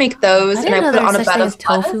like to make those, and I put it on a bed of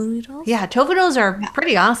tofu noodles. Yeah, tofu noodles are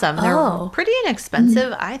pretty awesome. They're Oh. pretty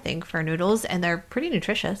inexpensive, I think, for noodles, and they're pretty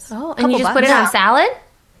nutritious. Oh, and you just put it bucks. on salad?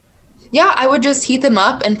 Yeah, I would just heat them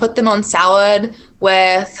up and put them on salad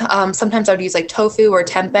with, sometimes I would use like tofu or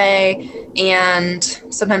tempeh and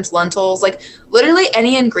sometimes lentils. Like literally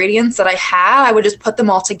any ingredients that I had, I would just put them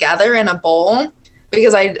all together in a bowl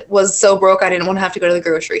because I was so broke I didn't want to have to go to the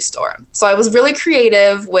grocery store. So I was really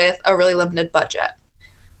creative with a really limited budget.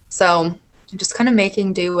 So I'm just kind of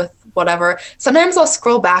making do with whatever. Sometimes I'll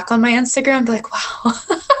scroll back on my Instagram and be like, wow,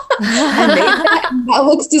 I made that. That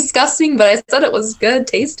looks disgusting, but I said it was good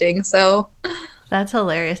tasting. So That's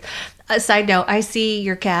hilarious. A side note, I see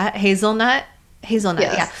your cat, Hazelnut, Yes.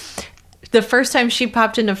 yeah. The first time she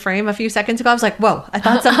popped into frame a few seconds ago, I was like, whoa, I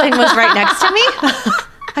thought something was right next to me.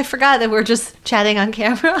 I forgot that we're just chatting on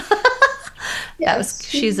camera.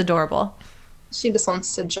 She's adorable. She just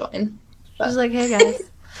wants to join. She's like, hey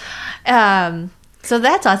guys. So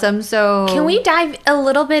that's awesome. So Can we dive a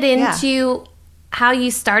little bit into how you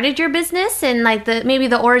started your business and like maybe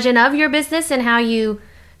the origin of your business and how you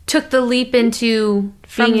took the leap into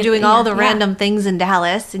from being doing all the random things in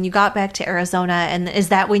Dallas and you got back to Arizona, and is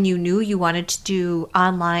that when you knew you wanted to do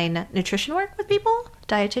online nutrition work with people,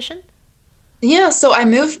 dietitian? Yeah, so I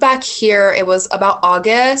moved back here. It was about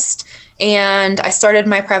August, and I started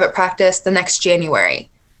my private practice the next January.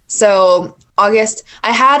 So August,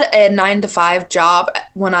 I had a 9-to-5 job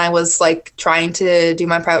when I was like trying to do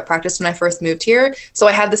my private practice when I first moved here. So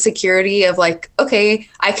I had the security of like, okay,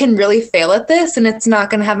 I can really fail at this and it's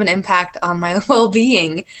not going to have an impact on my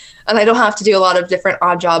well-being. And I don't have to do a lot of different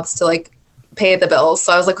odd jobs to like pay the bills.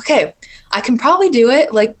 So I was like, okay, I can probably do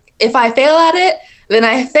it. Like if I fail at it, then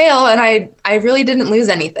I fail, and I really didn't lose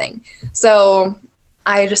anything. So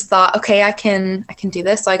I just thought, okay, I can do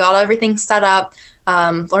this. So I got everything set up,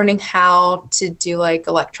 learning how to do like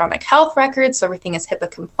electronic health records, so everything is HIPAA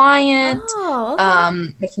compliant. Oh,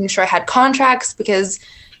 okay. Making sure I had contracts, because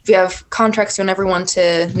if you have contracts, you want everyone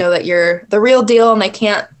to know that you're the real deal and they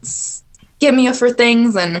can't skip you for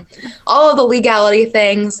things, and all of the legality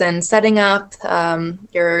things, and setting up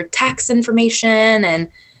your tax information and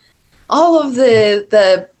all of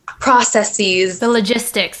the processes. The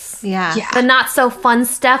logistics. Yeah. The not so fun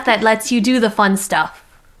stuff that lets you do the fun stuff.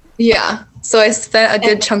 Yeah. So I spent a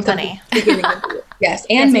good chunk money. of the beginning of it. Yes.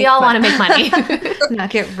 And Yes, make we all money. want to make money. Not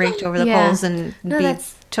get raked over the Yeah. coals and No, be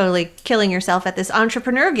that's- totally killing yourself at this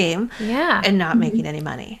entrepreneur game Yeah. and not making any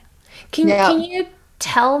money. Can you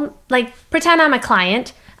pretend I'm a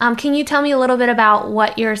client? Can you tell me a little bit about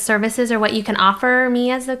what your services or what you can offer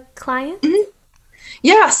me as a client?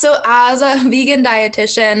 Yeah, so as a vegan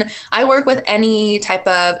dietitian, I work with any type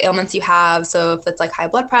of ailments you have. So if it's like high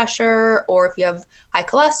blood pressure or if you have high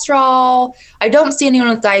cholesterol, I don't see anyone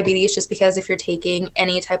with diabetes, just because if you're taking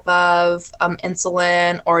any type of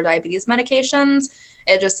insulin or diabetes medications,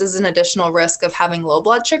 it just is an additional risk of having low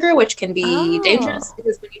blood sugar, which can be dangerous,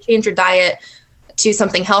 because when you change your diet to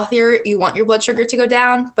something healthier, you want your blood sugar to go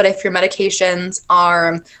down. But if your medications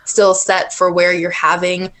are still set for where you're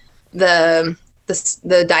having the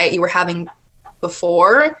diet you were having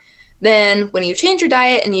before, then when you change your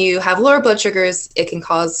diet and you have lower blood sugars, it can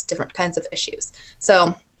cause different kinds of issues.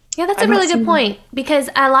 So Yeah, that's a really good point, because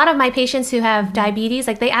a lot of my patients who have diabetes,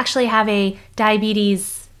 like they actually have a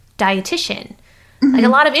diabetes dietitian. Like a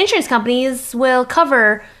lot of insurance companies will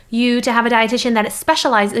cover you to have a dietitian that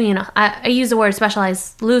specializes, I use the word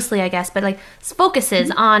specialize loosely, I guess, but like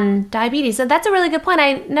focuses on diabetes. So that's a really good point.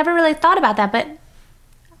 I never really thought about that, but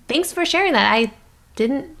thanks for sharing that. I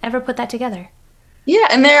didn't ever put that together. yeah,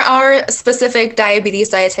 and there are specific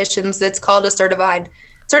diabetes dietitians that's called a certified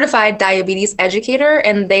diabetes educator,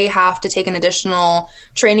 and they have to take an additional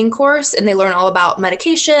training course, and they learn all about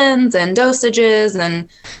medications and dosages and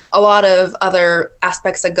a lot of other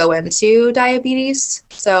aspects that go into diabetes.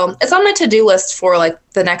 So it's on my to-do list for like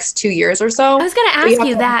the next 2 years or so. I was going to ask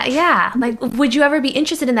you that. Yeah. Like, would you ever be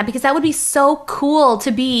interested in that? Because that would be so cool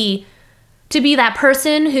to be that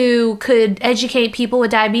person who could educate people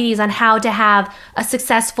with diabetes on how to have a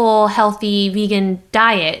successful, healthy vegan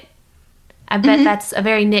diet. I bet that's a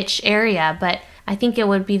very niche area, but I think it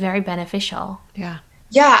would be very beneficial. Yeah.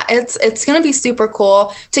 Yeah, it's going to be super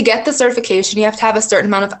cool. To get the certification, you have to have a certain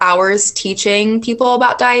amount of hours teaching people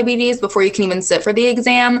about diabetes before you can even sit for the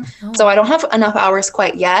exam. Oh. So I don't have enough hours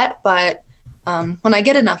quite yet, but when I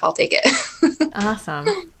get enough, I'll take it.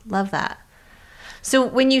 Awesome. Love that. So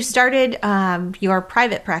when you started your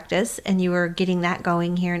private practice and you were getting that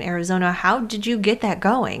going here in Arizona, how did you get that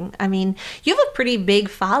going? I mean, you have a pretty big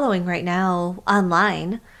following right now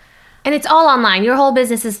online. And it's all online. Your whole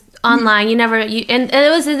business is online.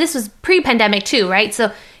 This was pre-pandemic too, right?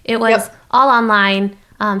 So it was all online.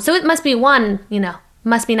 So it must be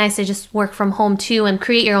must be nice to just work from home too and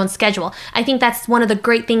create your own schedule. I think that's one of the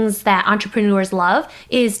great things that entrepreneurs love,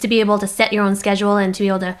 is to be able to set your own schedule and to be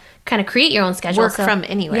able to kind of create your own schedule. Work from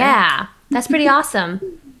anywhere. Yeah, that's pretty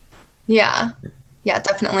awesome. Yeah,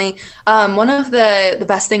 definitely. One of the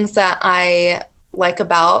best things that I like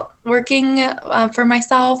about working for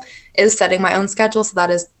myself is setting my own schedule. So that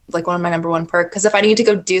is like one of my number one perk. Because if I need to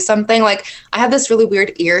go do something, like I have this really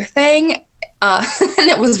weird ear thing, and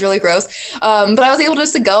it was really gross. But I was able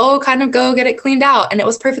just to go get it cleaned out, and it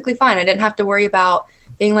was perfectly fine. I didn't have to worry about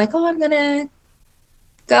being like, oh, I'm gonna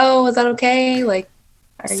go. Is that okay? Like,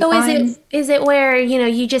 so is it where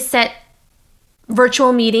you just set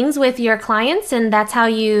virtual meetings with your clients, and that's how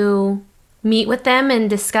you meet with them and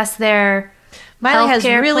discuss their Miley has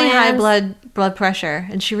really plans? high blood pressure,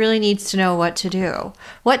 and she really needs to know what to do.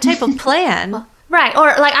 What type of plan? Right. Or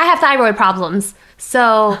like I have thyroid problems.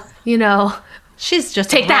 So, she's just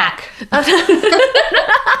take that.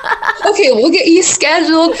 Okay, we'll get you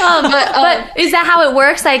scheduled. But is that how it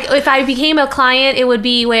works? Like if I became a client, it would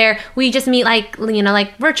be where we just meet like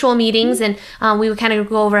virtual meetings, and we would kind of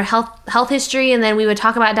go over health history, and then we would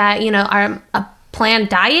talk about diet, a planned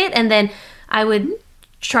diet, and then I would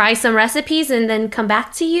try some recipes and then come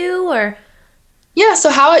back to you, or? Yeah,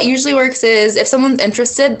 so how it usually works is if someone's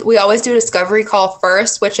interested, we always do a discovery call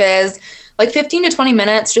first, which is like 15 to 20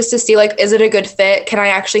 minutes just to see, like, is it a good fit? Can I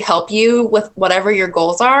actually help you with whatever your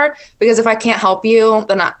goals are? Because if I can't help you,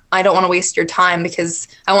 then I don't want to waste your time, because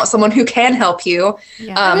I want someone who can help you.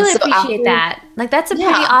 Yeah, I really appreciate that. Like, that's a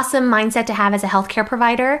pretty awesome mindset to have as a healthcare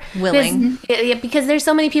provider. Willing. Because there's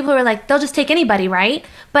so many people who are like, they'll just take anybody, right?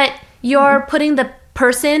 But you're putting the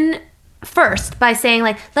person first by saying,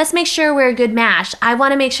 like, let's make sure we're a good match. I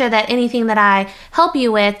want to make sure that anything that I help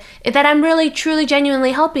you with, that I'm really, truly,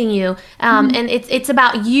 genuinely helping you. And it's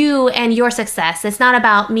about you and your success. It's not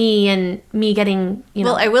about me and me getting,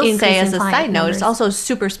 Well, I will say, as a side note, it's also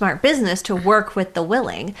super smart business to work with the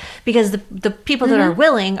willing, because the people that are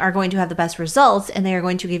willing are going to have the best results, and they are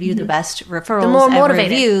going to give you the best referrals, the more and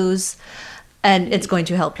motivated reviews. And it's going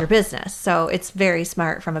to help your business. So it's very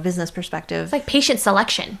smart from a business perspective. It's like patient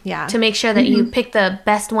selection. Yeah. To make sure that you pick the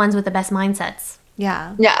best ones with the best mindsets.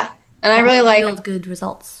 Yeah. Yeah. And I really like build good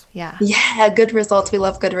results. Yeah. Yeah, good results. We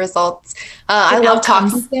love good results. I love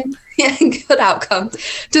talking to them. Yeah, good outcomes.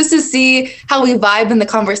 Just to see how we vibe in the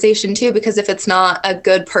conversation too, because if it's not a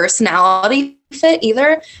good personality fit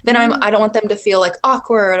either, then I don't want them to feel like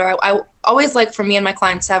awkward, or I always like for me and my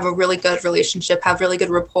clients to have a really good relationship, have really good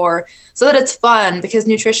rapport, so that it's fun, because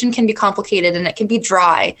nutrition can be complicated and it can be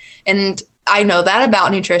dry. And I know that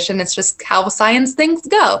about nutrition. It's just how science things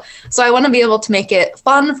go. So I want to be able to make it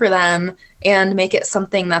fun for them and make it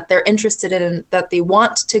something that they're interested in, that they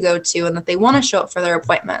want to go to, and that they want to show up for their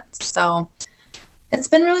appointments. So it's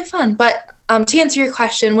been really fun. But to answer your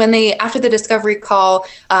question, after the discovery call,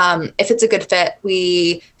 if it's a good fit,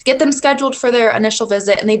 we get them scheduled for their initial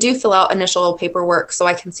visit, and they do fill out initial paperwork so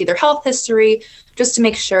I can see their health history, just to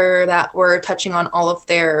make sure that we're touching on all of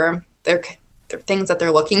their things that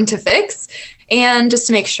they're looking to fix, and just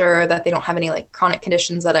to make sure that they don't have any like chronic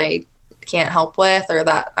conditions that I can't help with, or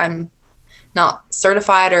that I'm not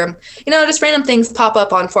certified, or just random things pop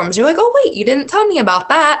up on forms. You're like, oh wait, you didn't tell me about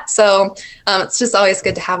that. So it's just always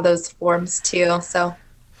good to have those forms too. So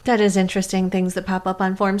that is interesting, things that pop up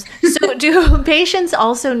on forms. So do patients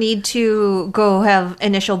also need to go have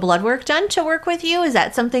initial blood work done to work with you? Is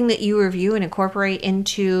that something that you review and incorporate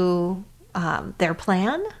into their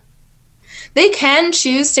plan? They can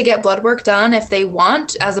choose to get blood work done if they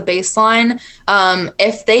want as a baseline.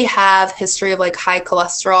 If they have history of like high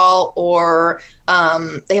cholesterol, or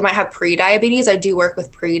they might have pre-diabetes. I do work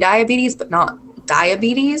with pre-diabetes, but not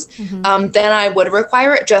diabetes. Then I would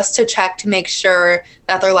require it just to check to make sure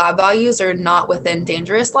that their lab values are not within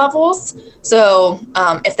dangerous levels. So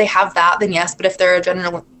if they have that, then yes. But if they're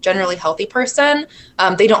a generally healthy person,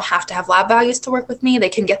 they don't have to have lab values to work with me. They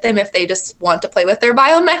can get them if they just want to play with their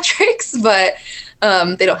biometrics, but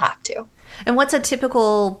they don't have to. And what's a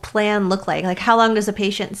typical plan look like? Like, how long does a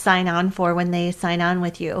patient sign on for when they sign on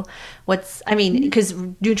with you? Because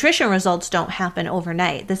nutrition results don't happen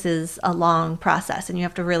overnight. This is a long process, and you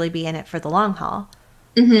have to really be in it for the long haul.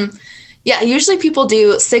 Mm-hmm. Yeah, usually people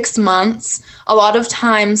do 6 months. A lot of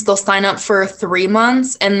times they'll sign up for 3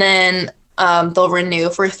 months, and then they'll renew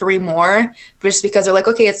for 3 more, just because they're like,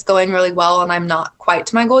 okay, it's going really well and I'm not quite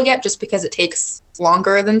to my goal yet, just because it takes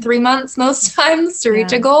longer than 3 months most times to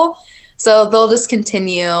reach a goal. So they'll just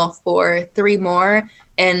continue for 3 more.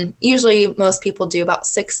 And usually most people do about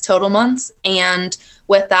 6 total months. And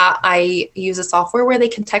with that, I use a software where they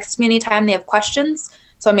can text me anytime they have questions.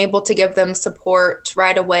 So I'm able to give them support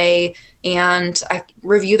right away, and I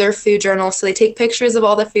review their food journal. So they take pictures of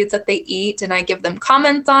all the foods that they eat, and I give them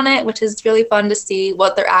comments on it, which is really fun to see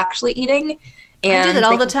what they're actually eating. And I do that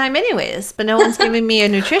all the time anyways, but no one's giving me a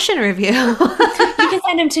nutrition review. You can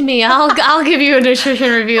send them to me. I'll give you a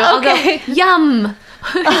nutrition review. Okay. I'll go, yum.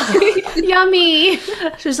 Yummy.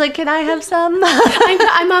 She's like, can I have some?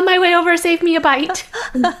 I'm on my way over. Save me a bite.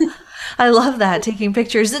 I love that, taking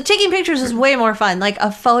pictures. Taking pictures is way more fun. Like,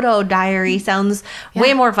 a photo diary sounds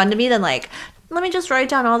way more fun to me than like, let me just write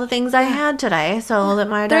down all the things I had today so that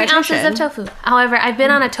my 3 ounces of tofu. However, I've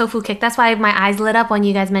been on a tofu kick. That's why my eyes lit up when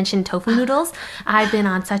you guys mentioned tofu noodles. I've been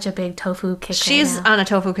on such a big tofu kick. She's right now. on a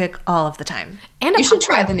tofu kick all of the time. And you should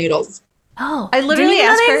try the noodles. Oh, I literally didn't even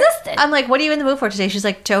know asked they her. existed. I'm like, "What are you in the mood for today?" She's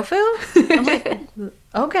like, "Tofu." I'm like,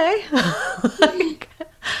 "Okay."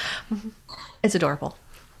 It's adorable.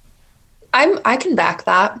 I can back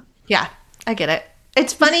that. Yeah, I get it.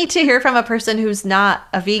 It's funny to hear from a person who's not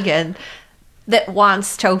a vegan that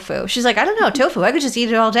wants tofu. She's like, I don't know, tofu. I could just eat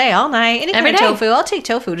it all day, all night. Any kind of tofu. I'll take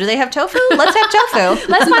tofu. Do they have tofu? Let's have tofu.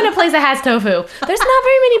 Let's find a place that has tofu. There's not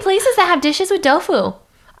very many places that have dishes with tofu.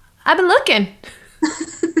 I've been looking.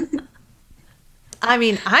 I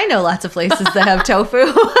mean, I know lots of places that have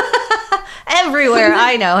tofu. Everywhere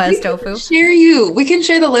I know has tofu. We can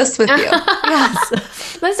share the list with you.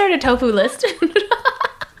 Yes. Let's start a tofu list.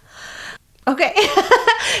 Okay.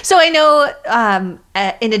 So I know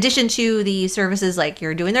in addition to the services, like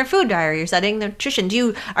you're doing their food diary, you're setting their nutrition,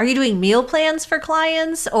 are you doing meal plans for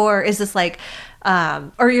clients, or is this like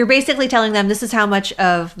or you're basically telling them this is how much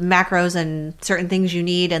of macros and certain things you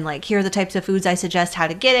need, and like here are the types of foods I suggest, how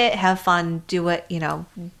to get it, have fun, do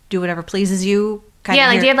whatever pleases you. Do you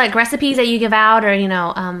have like recipes that you give out, or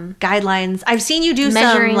guidelines? I've seen you do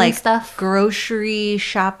measuring some like stuff. Grocery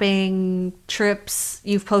shopping trips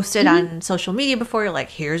you've posted on social media before. You're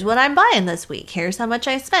like, here's what I'm buying this week. Here's how much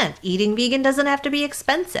I spent. Eating vegan doesn't have to be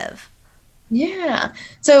expensive. Yeah.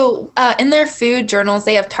 So in their food journals,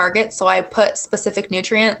 they have targets. So I put specific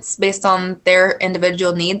nutrients based on their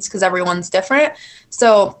individual needs, because everyone's different.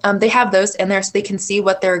 So they have those in there so they can see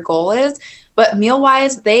what their goal is. But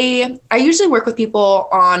meal-wise, I usually work with people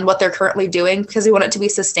on what they're currently doing, because we want it to be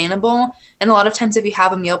sustainable. And a lot of times if you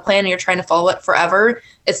have a meal plan and you're trying to follow it forever,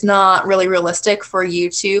 it's not really realistic for you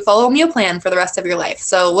to follow a meal plan for the rest of your life.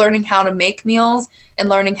 So learning how to make meals and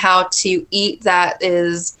learning how to eat that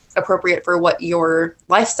is appropriate for what your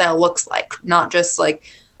lifestyle looks like. Not just like,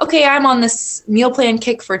 okay, I'm on this meal plan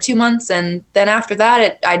kick for 2 months, and then after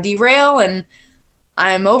that I derail and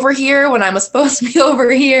I'm over here when I'm supposed to be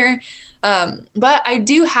over here. But I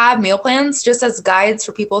do have meal plans just as guides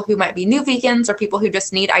for people who might be new vegans or people who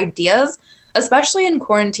just need ideas, especially in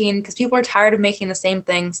quarantine, because people are tired of making the same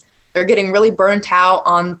things. They're getting really burnt out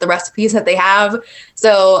on the recipes that they have.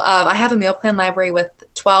 So I have a meal plan library with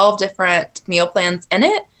 12 different meal plans in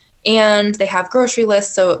it, and they have grocery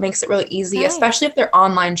lists. So it makes it really easy, especially if they're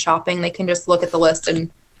online shopping. They can just look at the list and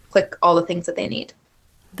click all the things that they need.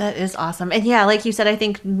 That is awesome. And yeah, like you said, I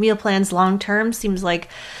think meal plans long-term seems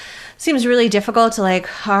really difficult to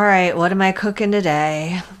like, all right, what am I cooking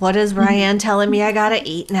today? What is Ryan telling me I got to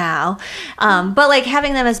eat now? But like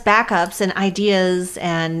having them as backups and ideas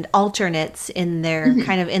and alternates in their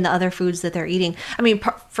kind of in the other foods that they're eating. I mean,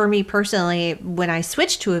 for me personally, when I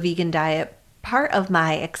switched to a vegan diet, part of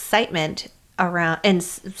my excitement around and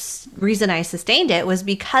reason I sustained it was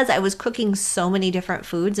because I was cooking so many different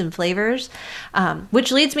foods and flavors,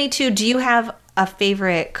 which leads me to, do you have a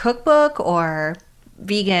favorite cookbook or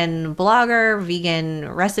vegan blogger, vegan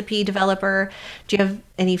recipe developer? Do you have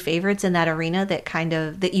any favorites in that arena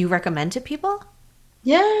that you recommend to people?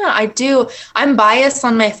 Yeah, I do. I'm biased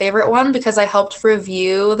on my favorite one because I helped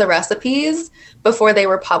review the recipes before they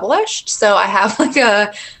were published. So I have like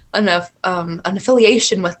an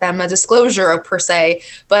affiliation with them, a disclosure per se,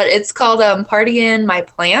 but it's called Party in My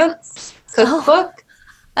Plants cookbook.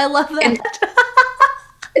 I love that. And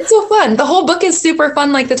it's so fun. The whole book is super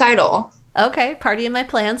fun, like the title. Okay, Party in My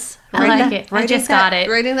Plants. I like it. I just got it.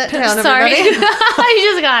 Writing that down, Sorry. everybody. I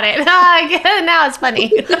just got it. Now it's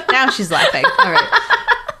funny. Now she's laughing. All right.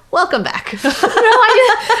 Welcome back. No,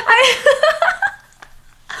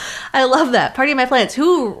 I love that. Party in My Plants.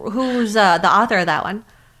 Who's the author of that one?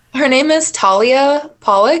 Her name is Talia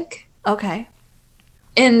Pollock, Okay.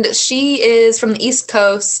 and she is from the East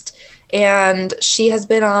Coast, and she has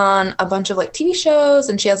been on a bunch of like TV shows,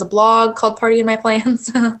 and she has a blog called Party in My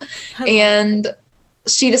Plants. And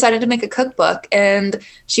she decided to make a cookbook, and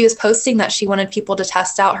she was posting that she wanted people to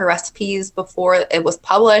test out her recipes before it was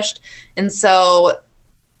published. And so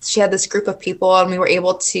she had this group of people, and we were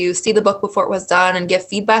able to see the book before it was done and give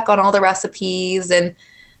feedback on all the recipes and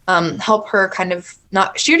help her kind of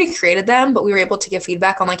not, she already created them, but we were able to give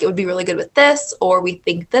feedback on like, it would be really good with this, or we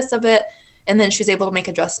think this of it. And then she was able to make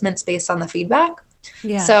adjustments based on the feedback.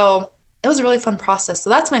 Yeah. So it was a really fun process. So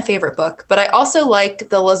that's my favorite book. But I also like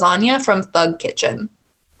the lasagna from Thug Kitchen.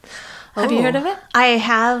 Have you heard of it? I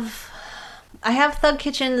have Thug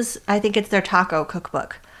Kitchen's, I think it's their taco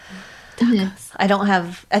cookbook. Tacos.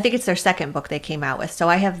 I think it's their second book they came out with. So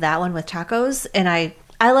I have that one with tacos, and I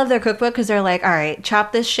love their cookbook because they're like, all right,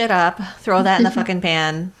 chop this shit up, throw that in the fucking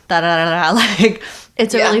pan, da da da da. Like,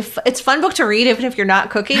 it's a really, it's a fun book to read even if you're not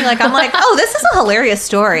cooking. Like, I'm like, oh, this is a hilarious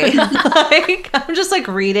story. Like, I'm just like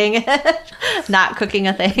reading it, not cooking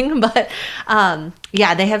a thing. But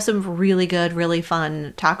yeah, they have some really good, really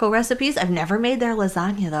fun taco recipes. I've never made their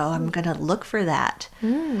lasagna though. I'm gonna look for that.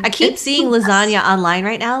 I keep seeing lasagna online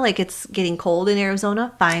right now. Like, it's getting cold in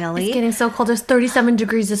Arizona. Finally, It's getting so cold. It was 37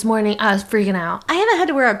 degrees this morning. I was freaking out. I haven't had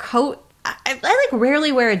to wear a coat. I like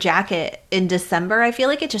rarely wear a jacket in December. I feel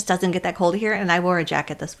like it just doesn't get that cold here, and I wore a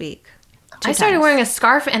jacket this week. I started wearing a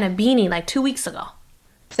scarf and a beanie like 2 weeks ago.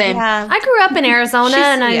 Same. Yeah, I grew up in Arizona,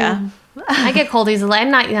 and yeah. I get cold easily.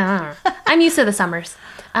 I'm used to the summers.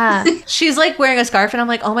 She's like wearing a scarf, and I'm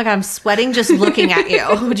like, oh my god, I'm sweating just looking at you.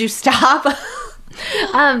 Would you stop?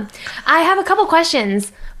 I have a couple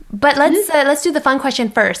questions, but let's do the fun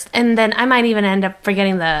question first, and then I might even end up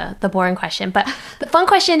forgetting the boring question. But the fun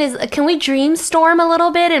question is, can we dreamstorm a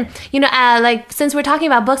little bit? And like, since we're talking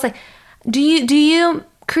about books, like, do you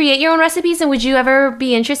create your own recipes, and would you ever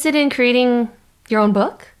be interested in creating your own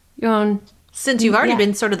book, your own? Since you've already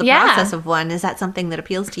been sort of the Yeah. process of one, is that something that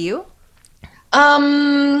appeals to you?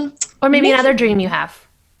 Or maybe another dream you have?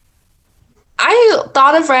 I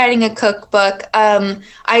thought of writing a cookbook.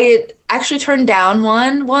 I actually turned down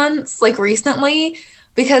one once, like recently,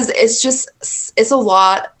 because it's a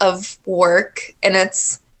lot of work, and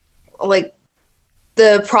it's like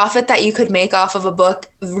the profit that you could make off of a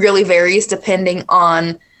book really varies depending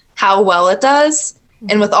on how well it does.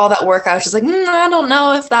 And with all that work, I was just like, I don't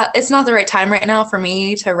know if it's not the right time right now for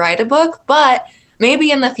me to write a book, but maybe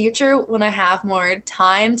in the future when I have more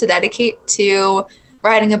time to dedicate to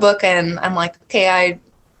writing a book and I'm like, okay, I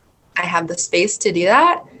have the space to do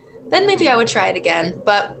that, then maybe I would try it again.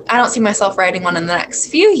 But I don't see myself writing one in the next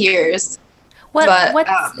few years. What's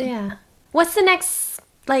the next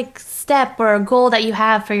like step or goal that you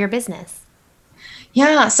have for your business?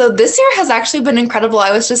 Yeah, so this year has actually been incredible.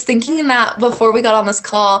 I was just thinking that before we got on this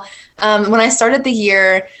call. When I started the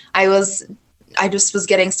year, I just was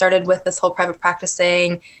getting started with this whole private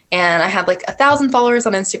practicing, and I had like 1,000 followers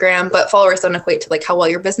on Instagram, but followers don't equate to like how well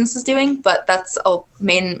your business is doing. But that's a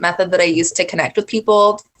main method that I use to connect with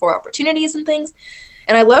people for opportunities and things.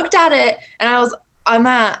 And I looked at it, and I'm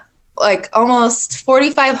at like almost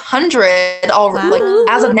 4,500 like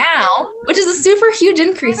as of now, which is a super huge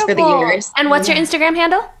increase for the years. And what's your Instagram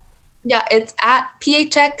handle? Yeah, it's at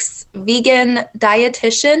PHX Vegan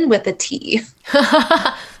Dietitian with a T.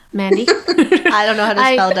 Mandy. I don't know how to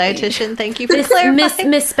spell dietitian. Thank you for clarifying.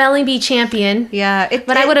 Miss Spelling Bee champion. Yeah,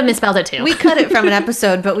 but I would have misspelled it too. We cut it from an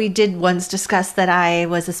episode, but we did once discuss that I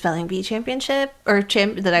was a spelling bee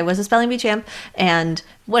that I was a spelling bee champ, and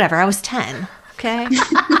whatever, I was 10. Okay.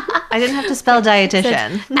 I didn't have to spell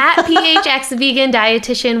dietitian. At PHX Vegan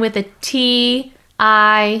Dietitian with a TIAN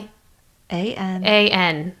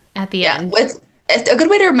at the end. A good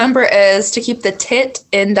way to remember is to keep the tit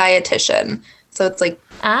in dietitian. So it's like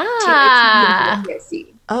TITC.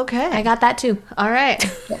 Okay. I got that too. All right.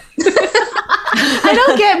 I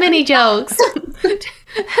don't get many jokes. It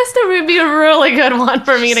has to be a really good one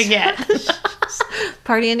for me to get.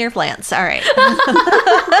 Party in your plants. All right.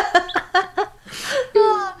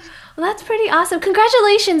 Well, that's pretty awesome.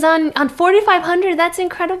 Congratulations on 4,500. That's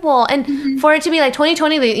incredible. And for it to be like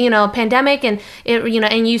 2020, pandemic, and it,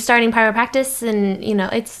 and you starting private practice, and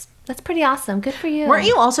it's That's pretty awesome. Good for you. Weren't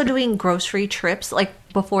you also doing grocery trips like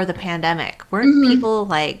before the pandemic? Weren't people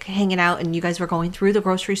like hanging out and you guys were going through the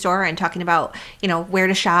grocery store and talking about, where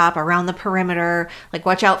to shop around the perimeter, like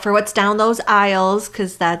watch out for what's down those aisles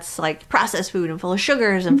because that's like processed food and full of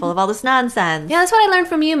sugars and full of all this nonsense. Yeah, that's what I learned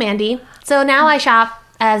from you, Mandy. So now I shop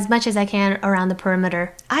as much as I can around the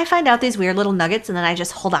perimeter. I find out these weird little nuggets and then I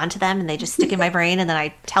just hold on to them and they just stick in my brain and then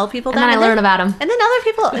I tell people and then I learn about them. And then other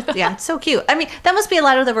people, yeah, it's so cute. I mean, that must be a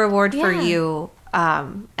lot of the reward for you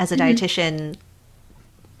as a dietitian,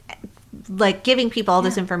 like giving people all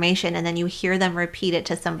this information and then you hear them repeat it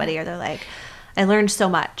to somebody or they're like, I learned so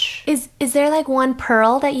much. Is there like one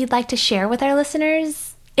pearl that you'd like to share with our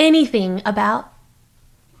listeners? Anything about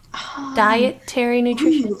dietary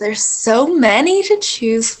nutrition? There's so many to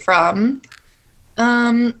choose from.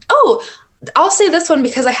 I'll say this one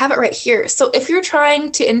because I have it right here. So if you're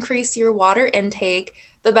trying to increase your water intake,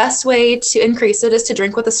 the best way to increase it is to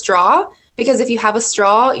drink with a straw. Because if you have a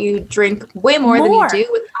straw, you drink way more than you do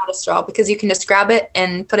without a straw because you can just grab it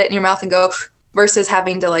and put it in your mouth and go versus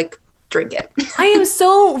having to like drink it. I am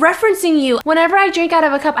so referencing you. Whenever I drink out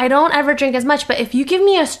of a cup, I don't ever drink as much. But if you give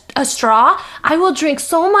me a straw, I will drink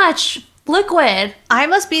so much liquid. I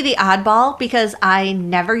must be the oddball because I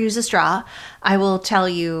never use a straw. I will tell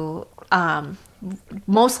you,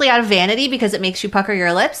 mostly out of vanity because it makes you pucker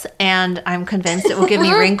your lips and I'm convinced it will give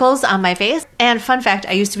me wrinkles on my face. And fun fact,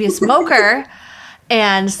 I used to be a smoker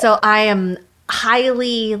and so I am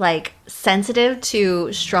highly like sensitive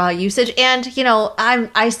to straw usage and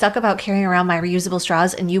I suck about carrying around my reusable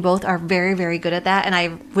straws and you both are very, very good at that and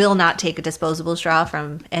I will not take a disposable straw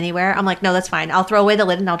from anywhere. I'm like, no, that's fine. I'll throw away the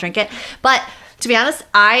lid and I'll drink it. But to be honest,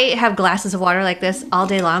 I have glasses of water like this all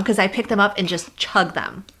day long because I pick them up and just chug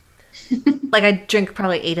them. Like I drink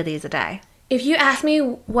probably 8 of these a day. If you ask me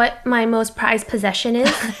what my most prized possession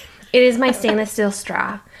is, it is my stainless steel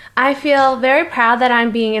straw. I feel very proud that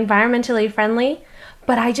I'm being environmentally friendly,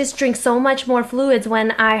 but I just drink so much more fluids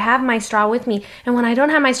when I have my straw with me. And when I don't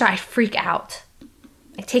have my straw, I freak out.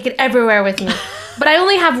 I take it everywhere with me. But I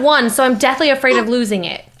only have one, so I'm deathly afraid of losing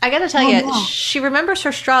it. I gotta tell you, she remembers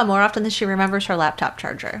her straw more often than she remembers her laptop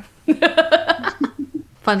charger.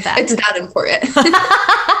 Fun fact. It's that important.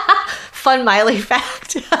 Fun Miley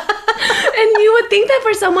fact. And you would think that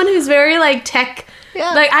for someone who's very like tech,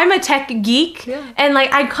 like I'm a tech geek, and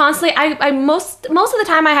like I constantly, I most of the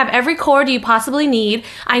time I have every cord you possibly need.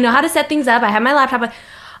 I know how to set things up. I have my laptop, but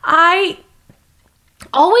I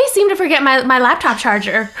always seem to forget my laptop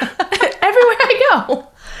charger everywhere I go.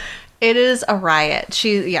 It is a riot.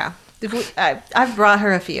 I've brought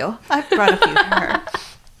her a few. I've brought a few for her.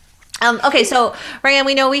 Okay, so Ryan,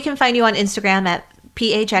 we know we can find you on Instagram at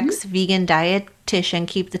PHX Vegan Dietitian.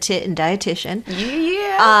 Keep the tit and dietitian.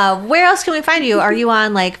 Yeah. Where else can we find you? Are you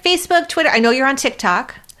on like Facebook, Twitter? I know you're on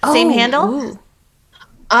TikTok. Same handle? Ooh.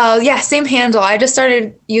 Yeah, same handle. I just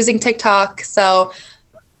started using TikTok, so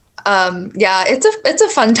it's a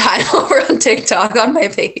fun time over on TikTok on my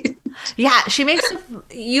page. Yeah,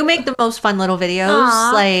 you make the most fun little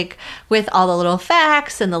videos, like with all the little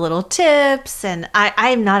facts and the little tips. And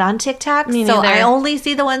I'm not on TikTok, so I only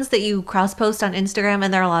see the ones that you cross post on Instagram,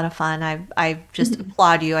 and they're a lot of fun. I just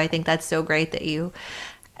applaud you. I think that's so great that you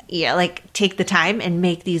take the time and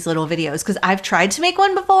make these little videos because I've tried to make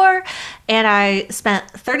one before and I spent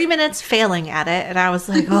 30 minutes failing at it and I was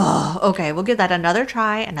like, oh, okay, we'll give that another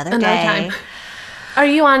try another day. Time. Are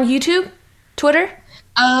you on YouTube? Twitter?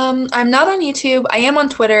 I'm not on YouTube. I am on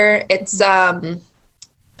Twitter. It's I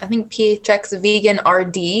think PHX Vegan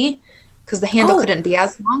RD because the handle couldn't be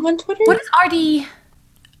as long on Twitter. What does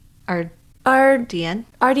RDN?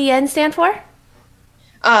 RDN stand for?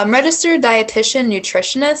 Registered dietitian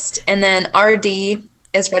nutritionist, and then RD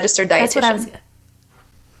is registered dietitian. That's what I was.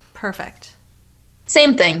 Perfect.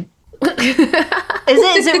 Same thing.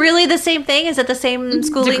 Is it really the same thing? Is it the same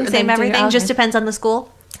schooling, same everything? Just depends on the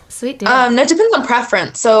school? Sweet dude. It depends on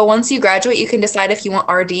preference. So once you graduate, you can decide if you want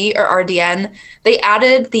RD or RDN. They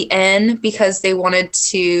added the N because they wanted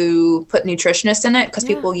to put nutritionist in it because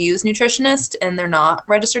people use nutritionist and they're not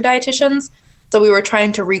registered dietitians. So we were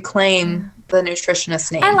trying to reclaim the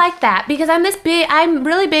nutritionist name. I like that because I'm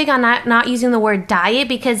really big on not using the word diet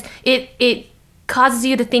because it causes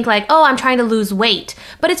you to think like, oh, I'm trying to lose weight.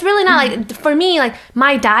 But it's really not like, for me, like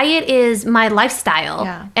my diet is my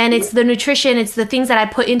lifestyle and it's the nutrition, it's the things that I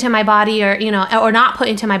put into my body or not put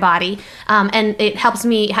into my body. And it helps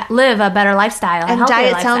me live a better lifestyle. And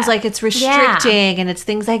diet sounds like it's restricting and it's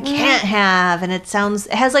things I can't have. And it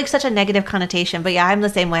has like such a negative connotation. But yeah, I'm the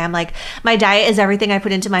same way. I'm like, my diet is everything I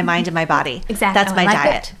put into my mind and my body. Exactly. That's my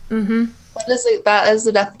diet. Mm-hmm. That is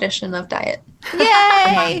the definition of diet.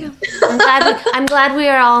 Yay! I'm glad we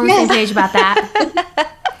are all on the same page about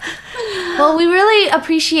that. Well, we really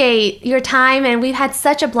appreciate your time, and we've had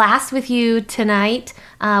such a blast with you tonight.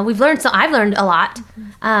 I've learned a lot,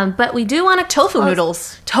 but we do want to Tofu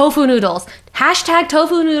noodles. Tofu noodles. Hashtag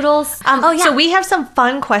tofu noodles. So we have some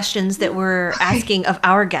fun questions that we're asking of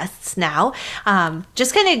our guests now.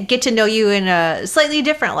 Just kind of get to know you in a slightly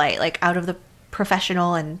different light, like out of the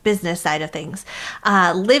professional and business side of things.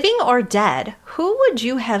 Living or dead, who would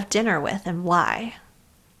you have dinner with and why?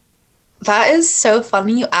 That is so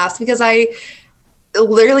funny you asked, because I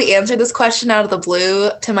literally answered this question out of the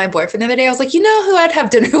blue to my boyfriend the other day. I was like, you know who I'd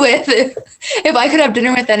have dinner with if I could have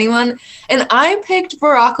dinner with anyone? And I picked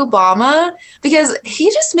Barack Obama because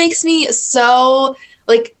he just makes me so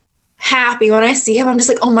like happy when I see him. I'm just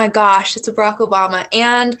like, oh my gosh, it's Barack Obama.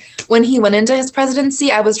 And when he went into his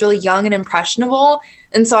presidency, I was really young and impressionable.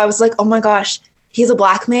 And so I was like, oh my gosh, he's a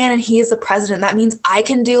Black man and he is the president. That means I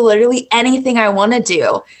can do literally anything I want to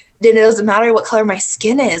do. It doesn't matter what color my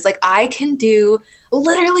skin is. Like, I can do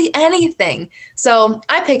literally anything. So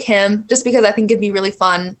I pick him just because I think it'd be really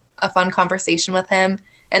fun, a fun conversation with him.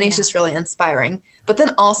 And he's just really inspiring. But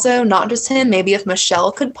then also not just him, maybe if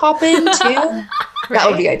Michelle could pop in too, that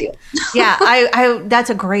would be ideal. Yeah, I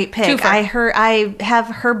that's a great pick. I have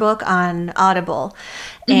her book on Audible,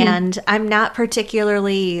 and I'm not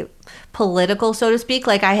particularly political, so to speak.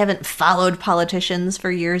 Like, I haven't followed politicians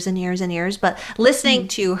for years and years and years, but listening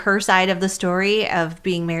to her side of the story of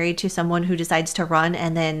being married to someone who decides to run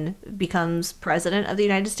and then becomes president of the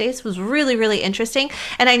United States was really, really interesting.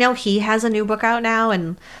 And I know he has a new book out now,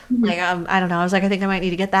 and like, I don't know, I was like, I think I might need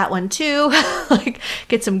to get that one too. Like,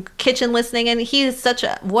 get some kitchen listening. And he is such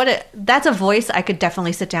that's a voice I could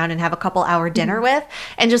definitely sit down and have a couple hour dinner with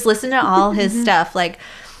and just listen to all his stuff. Like,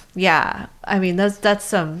 yeah, I mean, that's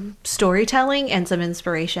some storytelling and some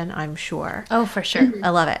inspiration, I'm sure. Oh, for sure. I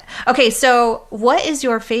love it. Okay, so what is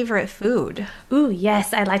your favorite food? Ooh,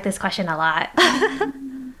 yes, I like this question a lot.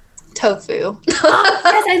 Tofu. Yes,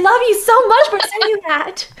 I love you so much for saying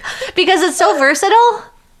that. Because it's so versatile?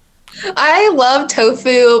 I love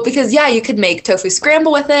tofu because, yeah, you could make tofu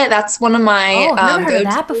scramble with it. That's one of my I've never heard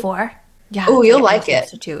of that before. Yeah. Oh, you'll like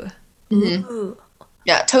it. Too. Mm-hmm.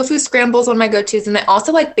 Yeah, tofu scramble is one of my go-tos. And I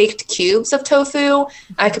also like baked cubes of tofu.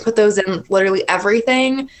 I could put those in literally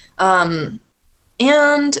everything. And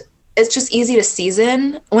it's just easy to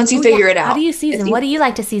season once you figure it out. How do you season? What do you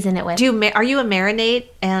like to season it with? Are you a marinade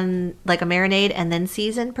and then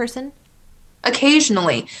season person?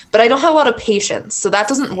 Occasionally, but I don't have a lot of patience, so that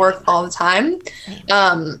doesn't work all the time.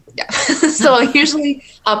 Yeah. So usually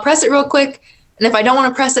I'll press it real quick, and if I don't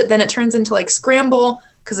want to press it, then it turns into like scramble,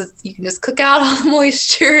 because you can just cook out all the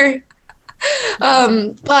moisture.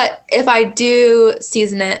 But if I do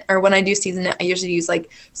season it, or when I do season it, I usually use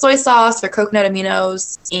like soy sauce or coconut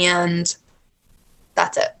aminos, and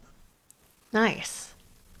that's it. Nice.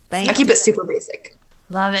 I keep it super basic.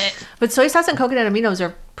 Love it. But soy sauce and coconut aminos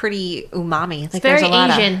are pretty umami. It's very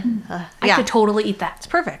Asian. I could totally eat that. It's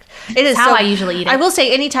perfect. It is how I usually eat it. I will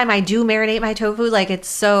say, anytime I do marinate my tofu, like,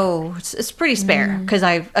 it's pretty spare, because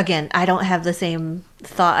I don't have the same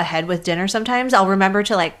thought ahead with dinner. Sometimes I'll remember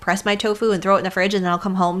to like press my tofu and throw it in the fridge, and then I'll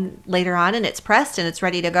come home later on and it's pressed and it's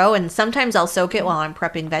ready to go. And sometimes I'll soak it while I'm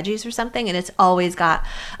prepping veggies or something, and it's always got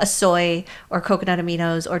a soy or coconut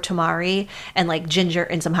aminos or tamari and like ginger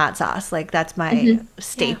and some hot sauce. Like, that's my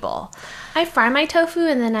staple. I fry my tofu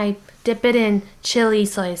and then I dip it in chili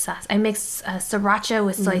soy sauce. I mix sriracha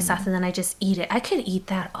with soy sauce, and then I just eat it. I could eat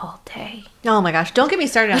that all day. Oh my gosh, don't get me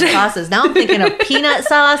started on sauces. Now I'm thinking of peanut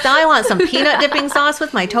sauce. Now I want some peanut dipping sauce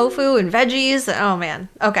with my tofu and veggies. Oh man.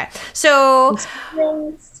 Okay. So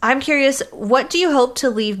I'm curious, what do you hope to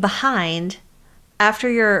leave behind after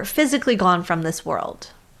you're physically gone from this world?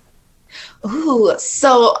 Ooh,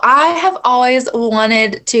 so I have always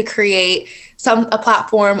wanted to create a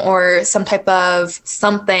platform or some type of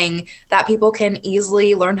something that people can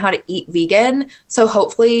easily learn how to eat vegan. So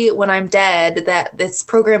hopefully when I'm dead, that this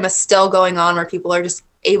program is still going on, where people are just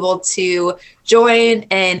able to join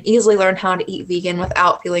and easily learn how to eat vegan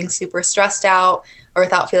without feeling super stressed out or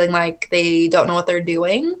without feeling like they don't know what they're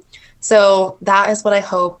doing. So that is what I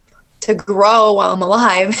hope to grow while I'm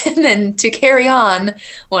alive, and then to carry on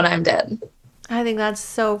when I'm dead. I think that's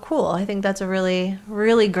so cool. I think that's a really,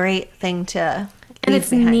 really great thing to and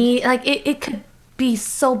it's neat. Like, it could be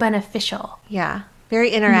so beneficial. Yeah. Very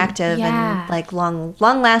interactive and like long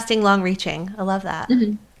lasting, long reaching. I love that.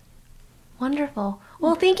 Mm-hmm. Wonderful.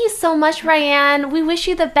 Well, thank you so much, Ryan. We wish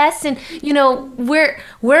you the best. And, we're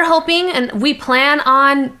hoping, and we plan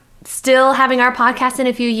on still having our podcast in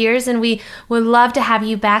a few years, and we would love to have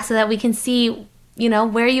you back so that we can see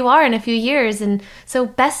where you are in a few years. And so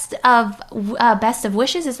best of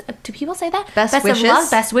wishes is, do people say that? Best wishes? Of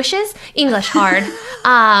luck, best wishes. English hard.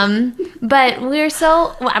 But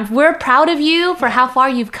we're proud of you for how far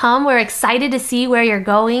you've come. We're excited to see where you're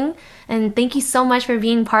going. And thank you so much for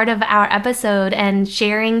being part of our episode and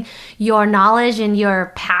sharing your knowledge and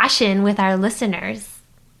your passion with our listeners.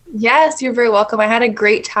 Yes, you're very welcome. I had a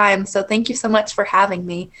great time. So thank you so much for having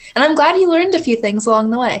me. And I'm glad you learned a few things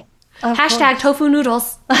along the way. Hashtag tofu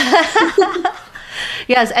noodles.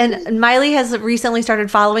 Yes, and Miley has recently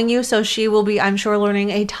started following you, so she will be, I'm sure, learning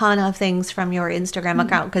a ton of things from your Instagram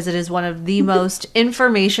account, because it is one of the most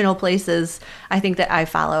informational places I think that I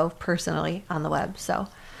follow personally on the web. So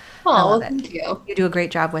Thank you. You do a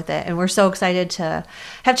great job with it, and we're so excited to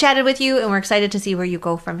have chatted with you, and we're excited to see where you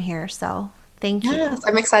go from here. So thank you. Yes,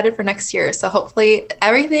 I'm excited for next year. So hopefully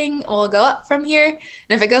everything will go up from here. And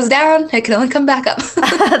if it goes down, it can only come back up.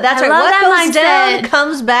 That's right. What goes down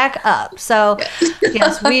comes back up. So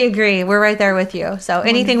yes, we agree. We're right there with you. So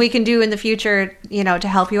anything we can do in the future, to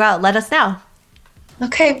help you out, let us know.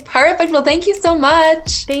 Okay, perfect. Well, thank you so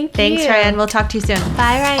much. Thanks, Ryan. We'll talk to you soon.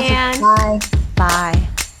 Bye, Ryan. Bye. Bye.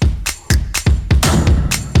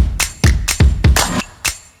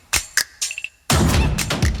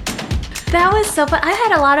 That was so fun. I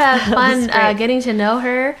had a lot of fun getting to know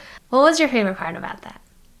her. What was your favorite part about that?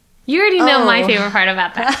 You already know my favorite part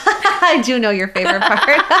about that. I do know your favorite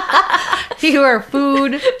part. You are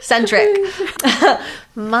food centric.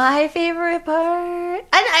 My favorite part, and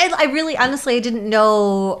I really, honestly, I didn't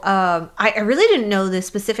know. I really didn't know the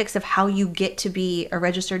specifics of how you get to be a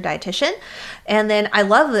registered dietitian. And then I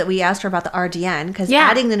love that we asked her about the RDN, because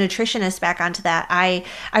adding the nutritionist back onto that, I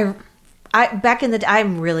back in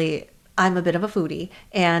the I'm a bit of a foodie,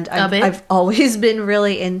 and I've always been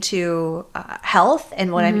really into health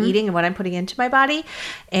and what I'm eating and what I'm putting into my body.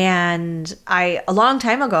 And a long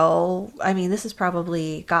time ago, I mean, this is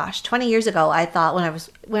probably, 20 years ago, I thought when I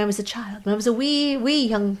was a child, when I was a wee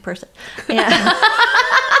young person. And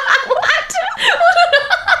What?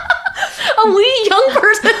 A wee young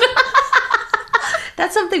person?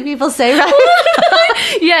 That's something people say,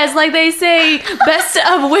 right? Yes, like they say, best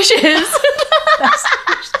of wishes.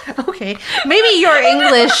 Okay. Maybe your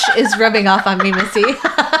English is rubbing off on me, Missy. You're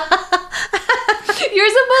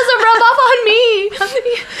supposed to rub off on me.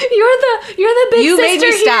 You're the big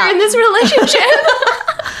sister here in this relationship.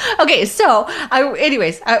 Okay, so I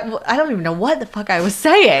don't even know what the fuck I was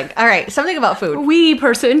saying. All right, something about food. Wee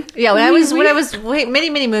person. Yeah, when I was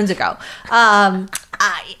many moons ago.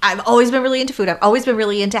 I've always been really into food. I've always been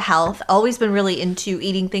really into health, always been really into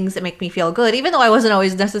eating things that make me feel good, even though I wasn't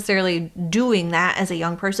always necessarily doing that as a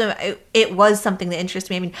young person. It was something that interested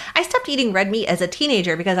me. I mean, I stopped eating red meat as a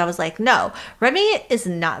teenager because I was like, no, red meat is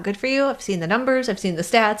not good for you. I've seen the numbers. I've seen the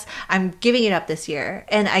stats. I'm giving it up this year.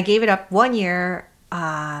 And I gave it up one year,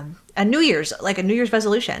 a New Year's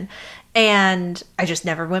resolution. And I just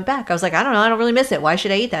never went back. I was like, I don't know. I don't really miss it. Why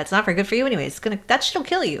should I eat that? It's not very good for you anyway. That shit'll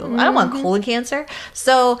kill you. I don't want colon cancer.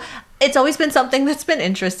 So it's always been something that's been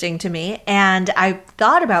interesting to me. And I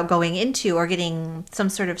thought about going into or getting some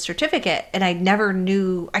sort of certificate. And I never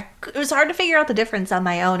knew. It was hard to figure out the difference on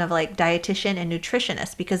my own of like dietitian and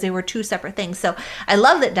nutritionist, because they were two separate things. So I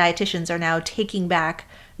love that dietitians are now taking back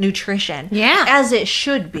nutrition, as it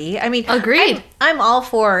should be. I mean, agreed. I'm all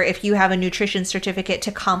for if you have a nutrition certificate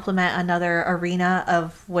to complement another arena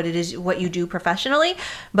of what it is, what you do professionally.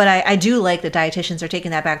 But I do like that dietitians are taking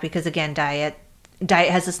that back, because again, diet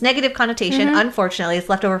has this negative connotation. Unfortunately, it's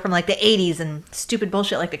left over from like the 80s and stupid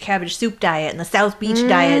bullshit like the cabbage soup diet and the South Beach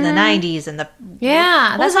diet in the 90s and that's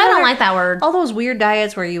why I don't like that word. All those weird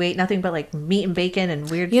diets where you ate nothing but like meat and bacon and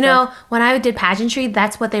weird stuff. Know, when I did pageantry,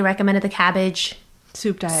 that's what they recommended, the cabbage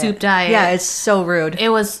soup diet. Yeah, it's so rude. It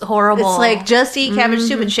was horrible. It's like, just eat cabbage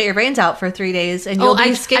soup and shit your brains out for 3 days and you'll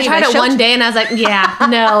be skinny. I tried it one day and I was like,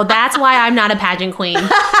 no, that's why I'm not a pageant queen.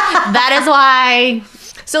 That is why.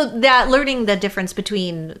 So that learning the difference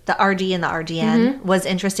between the RD and the RDN was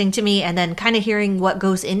interesting to me, and then kind of hearing what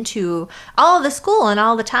goes into all of the school and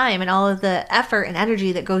all the time and all of the effort and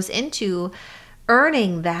energy that goes into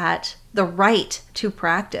earning the right to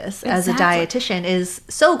practice as a dietitian is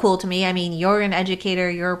so cool to me. I mean, you're an educator,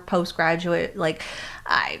 you're a postgraduate. Like,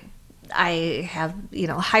 I have,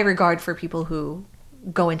 high regard for people who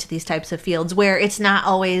go into these types of fields where it's not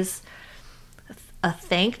always a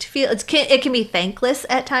thanked field. It can be thankless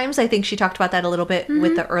at times. I think she talked about that a little bit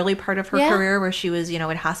with the early part of her career, where she was, in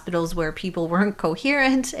hospitals where people weren't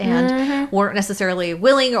coherent and weren't necessarily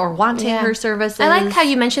willing or wanting her services. I like how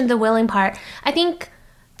you mentioned the willing part. I think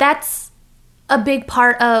that's a big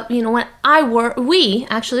part of, when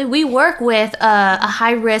we work with a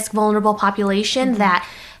high risk, vulnerable population that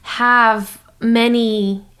have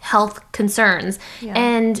many health concerns. Yeah.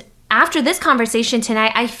 And after this conversation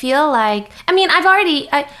tonight, I feel like,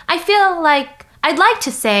 I feel like I'd like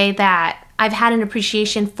to say that I've had an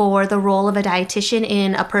appreciation for the role of a dietitian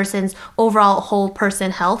in a person's overall whole person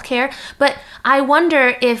health care. But I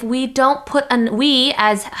wonder if we don't put, we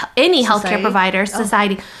as any healthcare provider,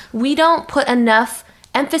 society, we don't put enough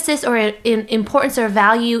emphasis or in importance or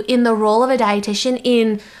value in the role of a dietitian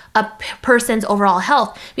in a person's overall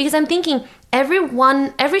health. Because I'm thinking every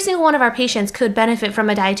single one of our patients could benefit from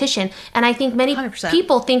a dietitian. And I think many 100%.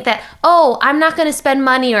 people think that, I'm not going to spend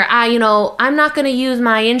money, or I'm not going to use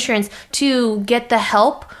my insurance to get the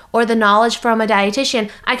help or the knowledge from a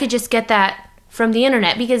dietitian. I could just get that from the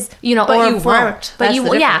internet because, But you won't. But That's you,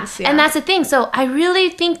 the yeah. difference, yeah. And that's the thing. So I really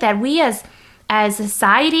think that we as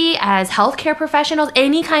society, as healthcare professionals,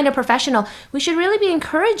 any kind of professional, we should really be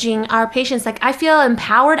encouraging our patients. Like, I feel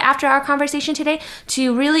empowered after our conversation today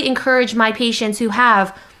to really encourage my patients who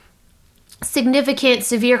have significant,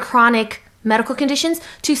 severe, chronic medical conditions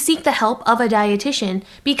to seek the help of a dietitian,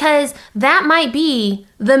 because that might be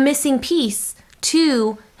the missing piece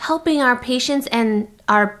to helping our patients and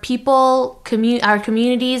our people, our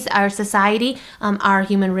communities, our society, our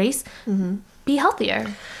human race be healthier.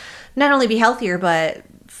 Not only be healthier, but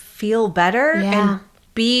feel better and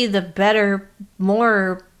be the better,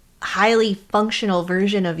 more highly functional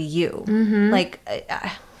version of you. Like,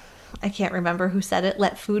 I can't remember who said it.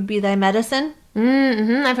 Let food be thy medicine.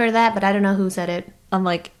 I've heard that, but I don't know who said it. I'm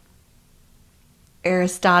like,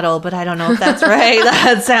 Aristotle, but I don't know if that's right.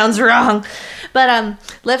 That sounds wrong. But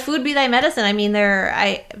let food be thy medicine. I mean,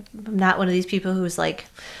 I'm not one of these people who's like,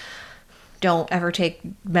 don't ever take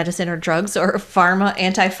medicine or drugs or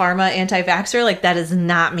anti-pharma, anti-vaxxer. Like, that is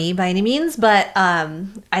not me by any means. But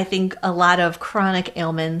I think a lot of chronic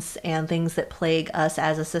ailments and things that plague us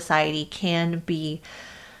as a society can be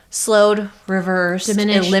slowed, reversed,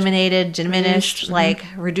 eliminated, diminished, like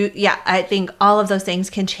reduced. Yeah, I think all of those things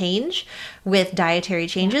can change with dietary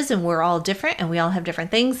changes, and we're all different and we all have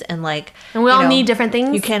different things. And we all need different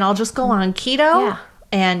things. You can't all just go on keto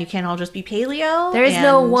and you can't all just be paleo. There is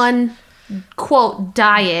no one quote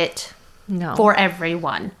diet for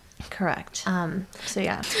everyone. Correct. So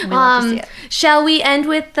yeah, we love to see it. Shall we end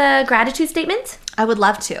with the gratitude statement? I would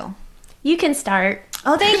love to. You can start.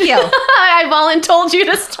 Oh, thank you. I voluntold you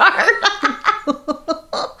to start.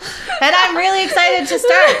 And I'm really excited to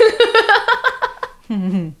start.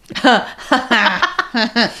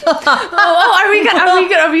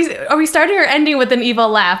 Are we starting or ending with an evil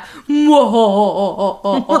laugh?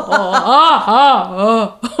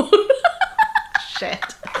 Shit.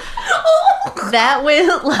 That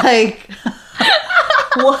went like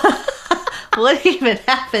what even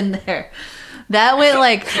happened there? That went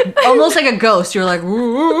like almost like a ghost. You're like,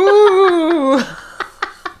 ooh.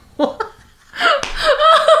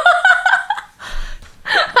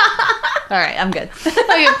 All right, I'm good.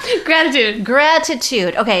 Okay,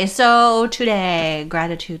 Gratitude. Okay, so today,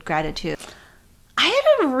 gratitude. I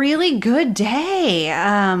had a really good day.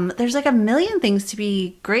 There's like a million things to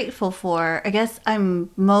be grateful for. I guess I'm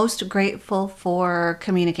most grateful for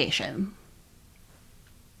communication.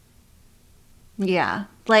 Yeah.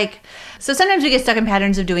 Like, so sometimes we get stuck in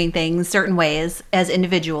patterns of doing things certain ways as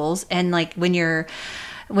individuals. And like when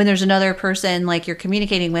there's another person like you're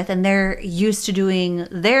communicating with and they're used to doing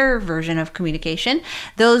their version of communication,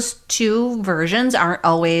 those two versions aren't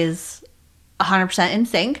always 100% in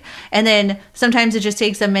sync. And then sometimes it just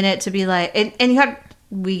takes a minute to be like,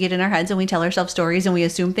 we get in our heads and we tell ourselves stories and we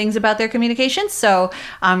assume things about their communication. So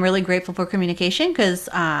I'm really grateful for communication because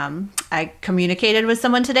I communicated with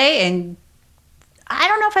someone today, and I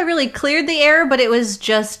don't know if I really cleared the air, but it was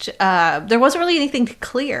just, there wasn't really anything to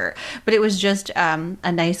clear, but it was just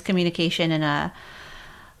a nice communication and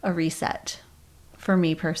a reset for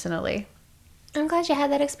me personally. I'm glad you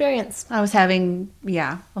had that experience. I was having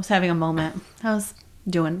a moment. I was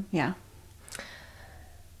doing.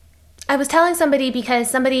 I was telling somebody because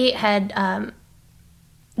somebody had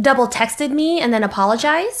double texted me and then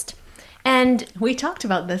apologized. And we talked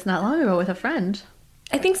about this not long ago with a friend.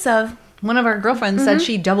 I think so. One of our girlfriends said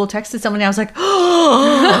she double texted someone. And I was like,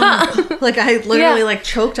 oh, like I literally like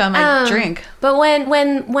choked on my drink. But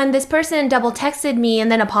when this person double texted me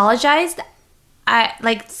and then apologized, I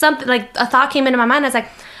a thought came into my mind. I was like,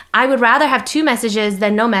 I would rather have two messages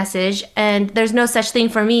than no message, and there's no such thing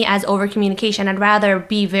for me as over communication. I'd rather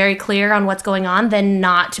be very clear on what's going on than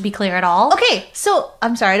not to be clear at all. Okay, so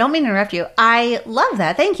I'm sorry, I don't mean to interrupt you. I love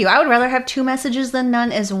that. Thank you. I would rather have two messages than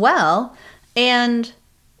none as well. And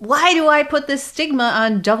why do I put this stigma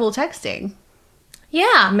on double texting?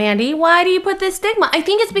 Yeah, Mandy, why do you put this stigma? I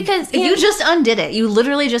think it's because You just undid it. You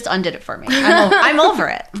literally just undid it for me. I'm over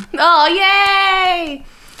it. Oh, yay!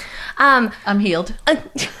 I'm healed.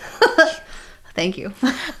 Thank you.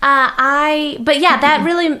 But yeah, that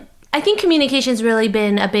really, I think communication's really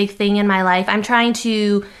been a big thing in my life. I'm trying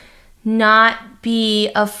to not be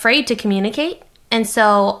afraid to communicate. And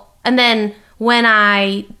then when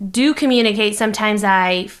I do communicate, sometimes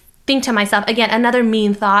I think to myself, again, another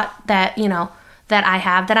mean thought that, that I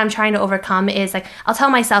have that I'm trying to overcome is like, I'll tell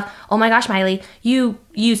myself, oh my gosh, Miley, you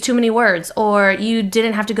used too many words, or you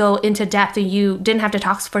didn't have to go into depth, or you didn't have to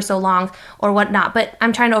talk for so long, or whatnot. But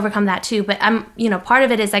I'm trying to overcome that too. But part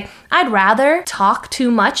of it is like, I'd rather talk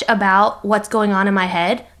too much about what's going on in my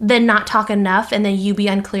head than not talk enough and then you be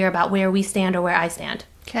unclear about where we stand or where I stand.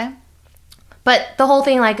 Okay. But the whole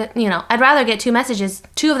thing, like, I'd rather get two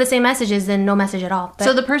of the same messages than no message at all. But,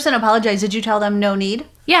 So the person apologized. Did you tell them no need?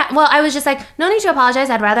 yeah, well, I was just like, no need to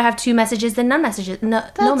apologize. I'd rather have two messages than none messages. No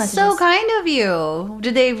That's messages. so kind of you.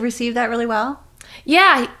 Did they receive that really well?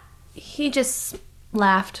 Yeah, he just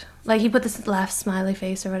laughed. Like, he put this laugh smiley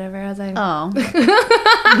face or whatever. I was like, Oh.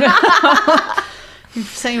 You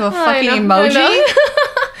sent you a fucking I know. emoji?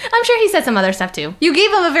 I'm sure he said some other stuff too. You gave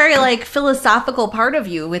him a very, philosophical part of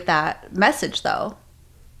you with that message, though.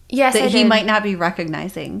 Yes, That I he did. might not be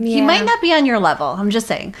recognizing. He Yeah. might not be on your level. I'm just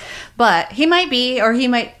saying. But he might be, or he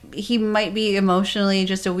might be emotionally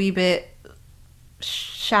just a wee bit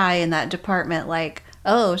shy in that department. Like,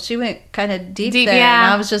 oh, she went kind of deep there, yeah.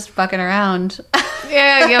 and I was just fucking around.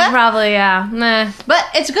 Yeah, probably, yeah. Nah. But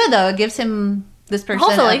it's good, though. It gives him, this person,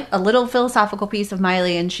 Hopefully. a little philosophical piece of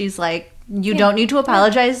Miley, and she's like, you don't need to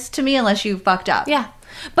apologize to me unless you fucked up. Yeah.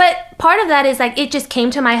 But part of that is, like, it just came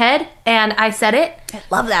to my head, and I said it. I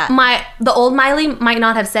love that. The old Miley might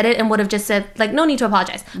not have said it and would have just said, like, no need to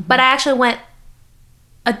apologize. Mm-hmm. But I actually went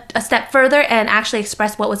a step further and actually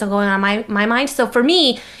expressed what was going on in my mind. So for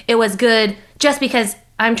me, it was good just because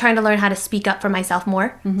I'm trying to learn how to speak up for myself more.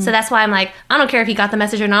 Mm-hmm. So that's why I'm like, I don't care if he got the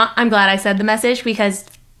message or not. I'm glad I said the message because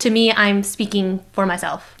to me, I'm speaking for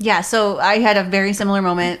myself. Yeah, so I had a very similar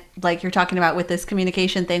moment like you're talking about with this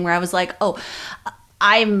communication thing where I was like, oh,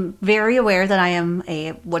 I'm very aware that I am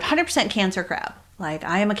a 100% Cancer crab. Like,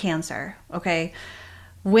 I am a Cancer, okay?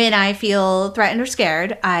 When I feel threatened or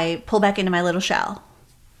scared, I pull back into my little shell.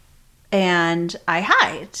 And I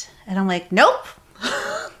hide. And I'm like, nope.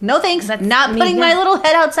 No thanks. That's Not me, putting my yeah. little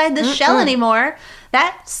head outside this shell anymore.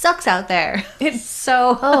 That sucks out there. It's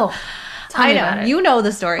so... Oh, tell I me about know. it. You know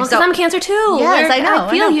the story. Well, because I'm Cancer too. Yes, I know,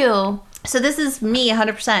 I feel I know. you. So this is me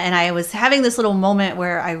 100%, and I was having this little moment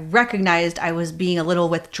where I recognized I was being a little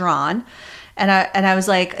withdrawn, and I was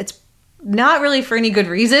like, it's not really for any good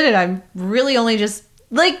reason, and I'm really only just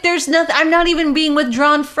like, there's nothing. I'm not even being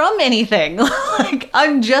withdrawn from anything. Like,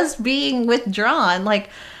 I'm just being withdrawn. Like,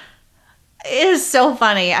 it is so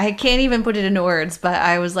funny. I can't even put it into words, but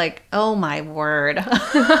I was like, oh my word.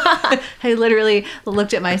 I literally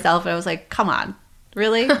looked at myself and I was like, come on.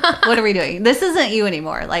 Really? What are we doing? This isn't you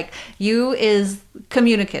anymore. Like, you is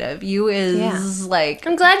communicative. You is like...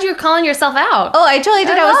 I'm glad you're calling yourself out. Oh, I totally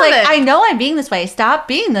did. I I was love like, it. I know I'm being this way. Stop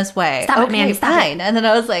being this way. Stop it, okay, Mandy, stop fine. And then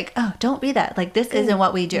I was like, oh, don't be that. Like, this isn't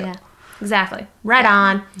what we do. Yeah, exactly. Right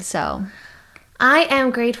on. So, I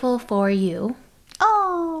am grateful for you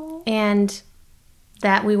oh. and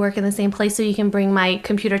that we work in the same place so you can bring my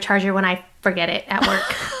computer charger when I forget it at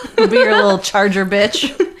work. Be your little charger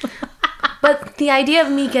bitch. But the idea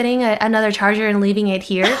of me getting another charger and leaving it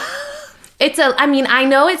here, I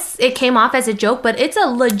know it came off as a joke, but it's a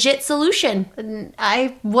legit solution.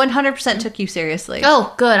 I 100% took you seriously.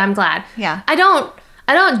 Oh, good. I'm glad. Yeah. I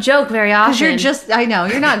don't joke very often. Because you're just, I know,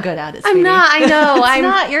 you're not good at it, I'm sweetie. not. I know. It's I'm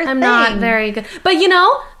not your I'm thing. not very good. But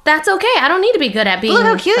that's okay. I don't need to be good at being. Look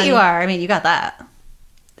how cute funny. you are. I mean, you got that.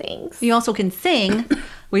 Thanks. You also can sing,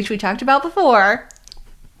 which we talked about before.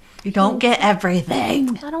 You don't get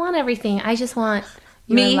everything. I don't want everything. I just want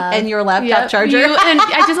your Me love. and your laptop Yep, charger. and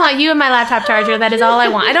I just want you and my laptop charger. That is all I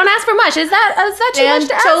want. I don't ask for much. Is that too And much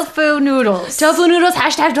to ask? tofu noodles. Tofu noodles,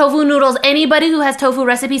 hashtag tofu noodles. Anybody who has tofu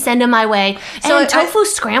recipes, send them my way. So And tofu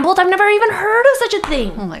scrambled, I've never even heard of such a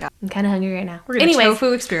thing. Oh my god. I'm kind of hungry right now. We're going to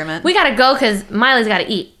tofu experiment. we gotta go because Miley's gotta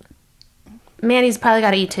eat. Manny's probably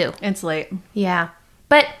gotta eat too. It's late. Yeah.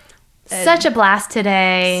 But such a blast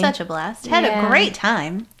today. Such a blast. Had Yeah. a great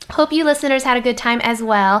time. Hope you listeners had a good time as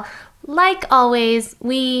well. Like always,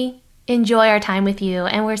 we enjoy our time with you,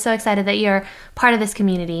 and we're so excited that you're part of this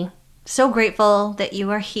community. So grateful that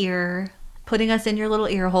you are here, putting us in your little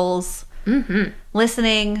ear holes,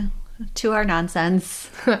 listening, to our nonsense.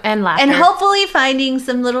 And laughter. And hopefully finding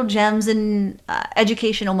some little gems and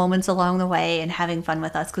educational moments along the way and having fun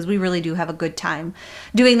with us, because we really do have a good time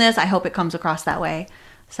doing this. I hope it comes across that way.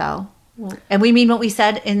 So, and we mean what we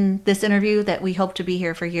said in this interview, that we hope to be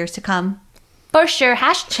here for years to come. For sure.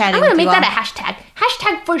 I'm going to make that a hashtag.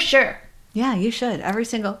 Hashtag for sure. Yeah, you should. Every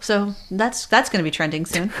single. So that's going to be trending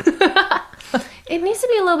soon. It needs to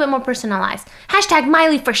be a little bit more personalized. Hashtag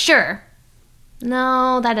Miley for sure.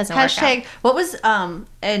 No, that doesn't work out. Hashtag, what was the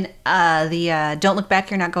don't look back,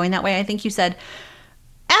 you're not going that way? I think you said,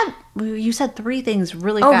 you said 3 things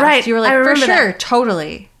really fast. Right. You were like, for sure,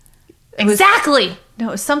 totally. Exactly. No,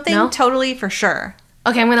 it was something totally for sure.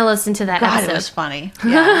 Okay, I'm going to listen to that episode. It was funny.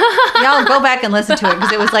 Yeah. Y'all go back and listen to it,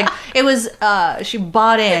 because it was she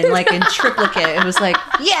bought in like in triplicate. It was like,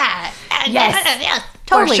 yeah. Yes.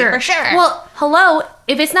 Totally, for sure. Well, hello.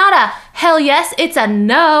 If it's not a hell yes, it's a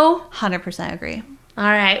no. 100% agree. All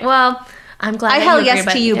right. Well, I'm glad I that hell you yes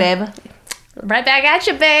agree, to you, babe. Right back at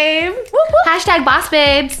you, babe. Hashtag boss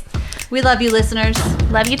babes. We love you, listeners.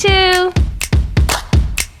 Love you too.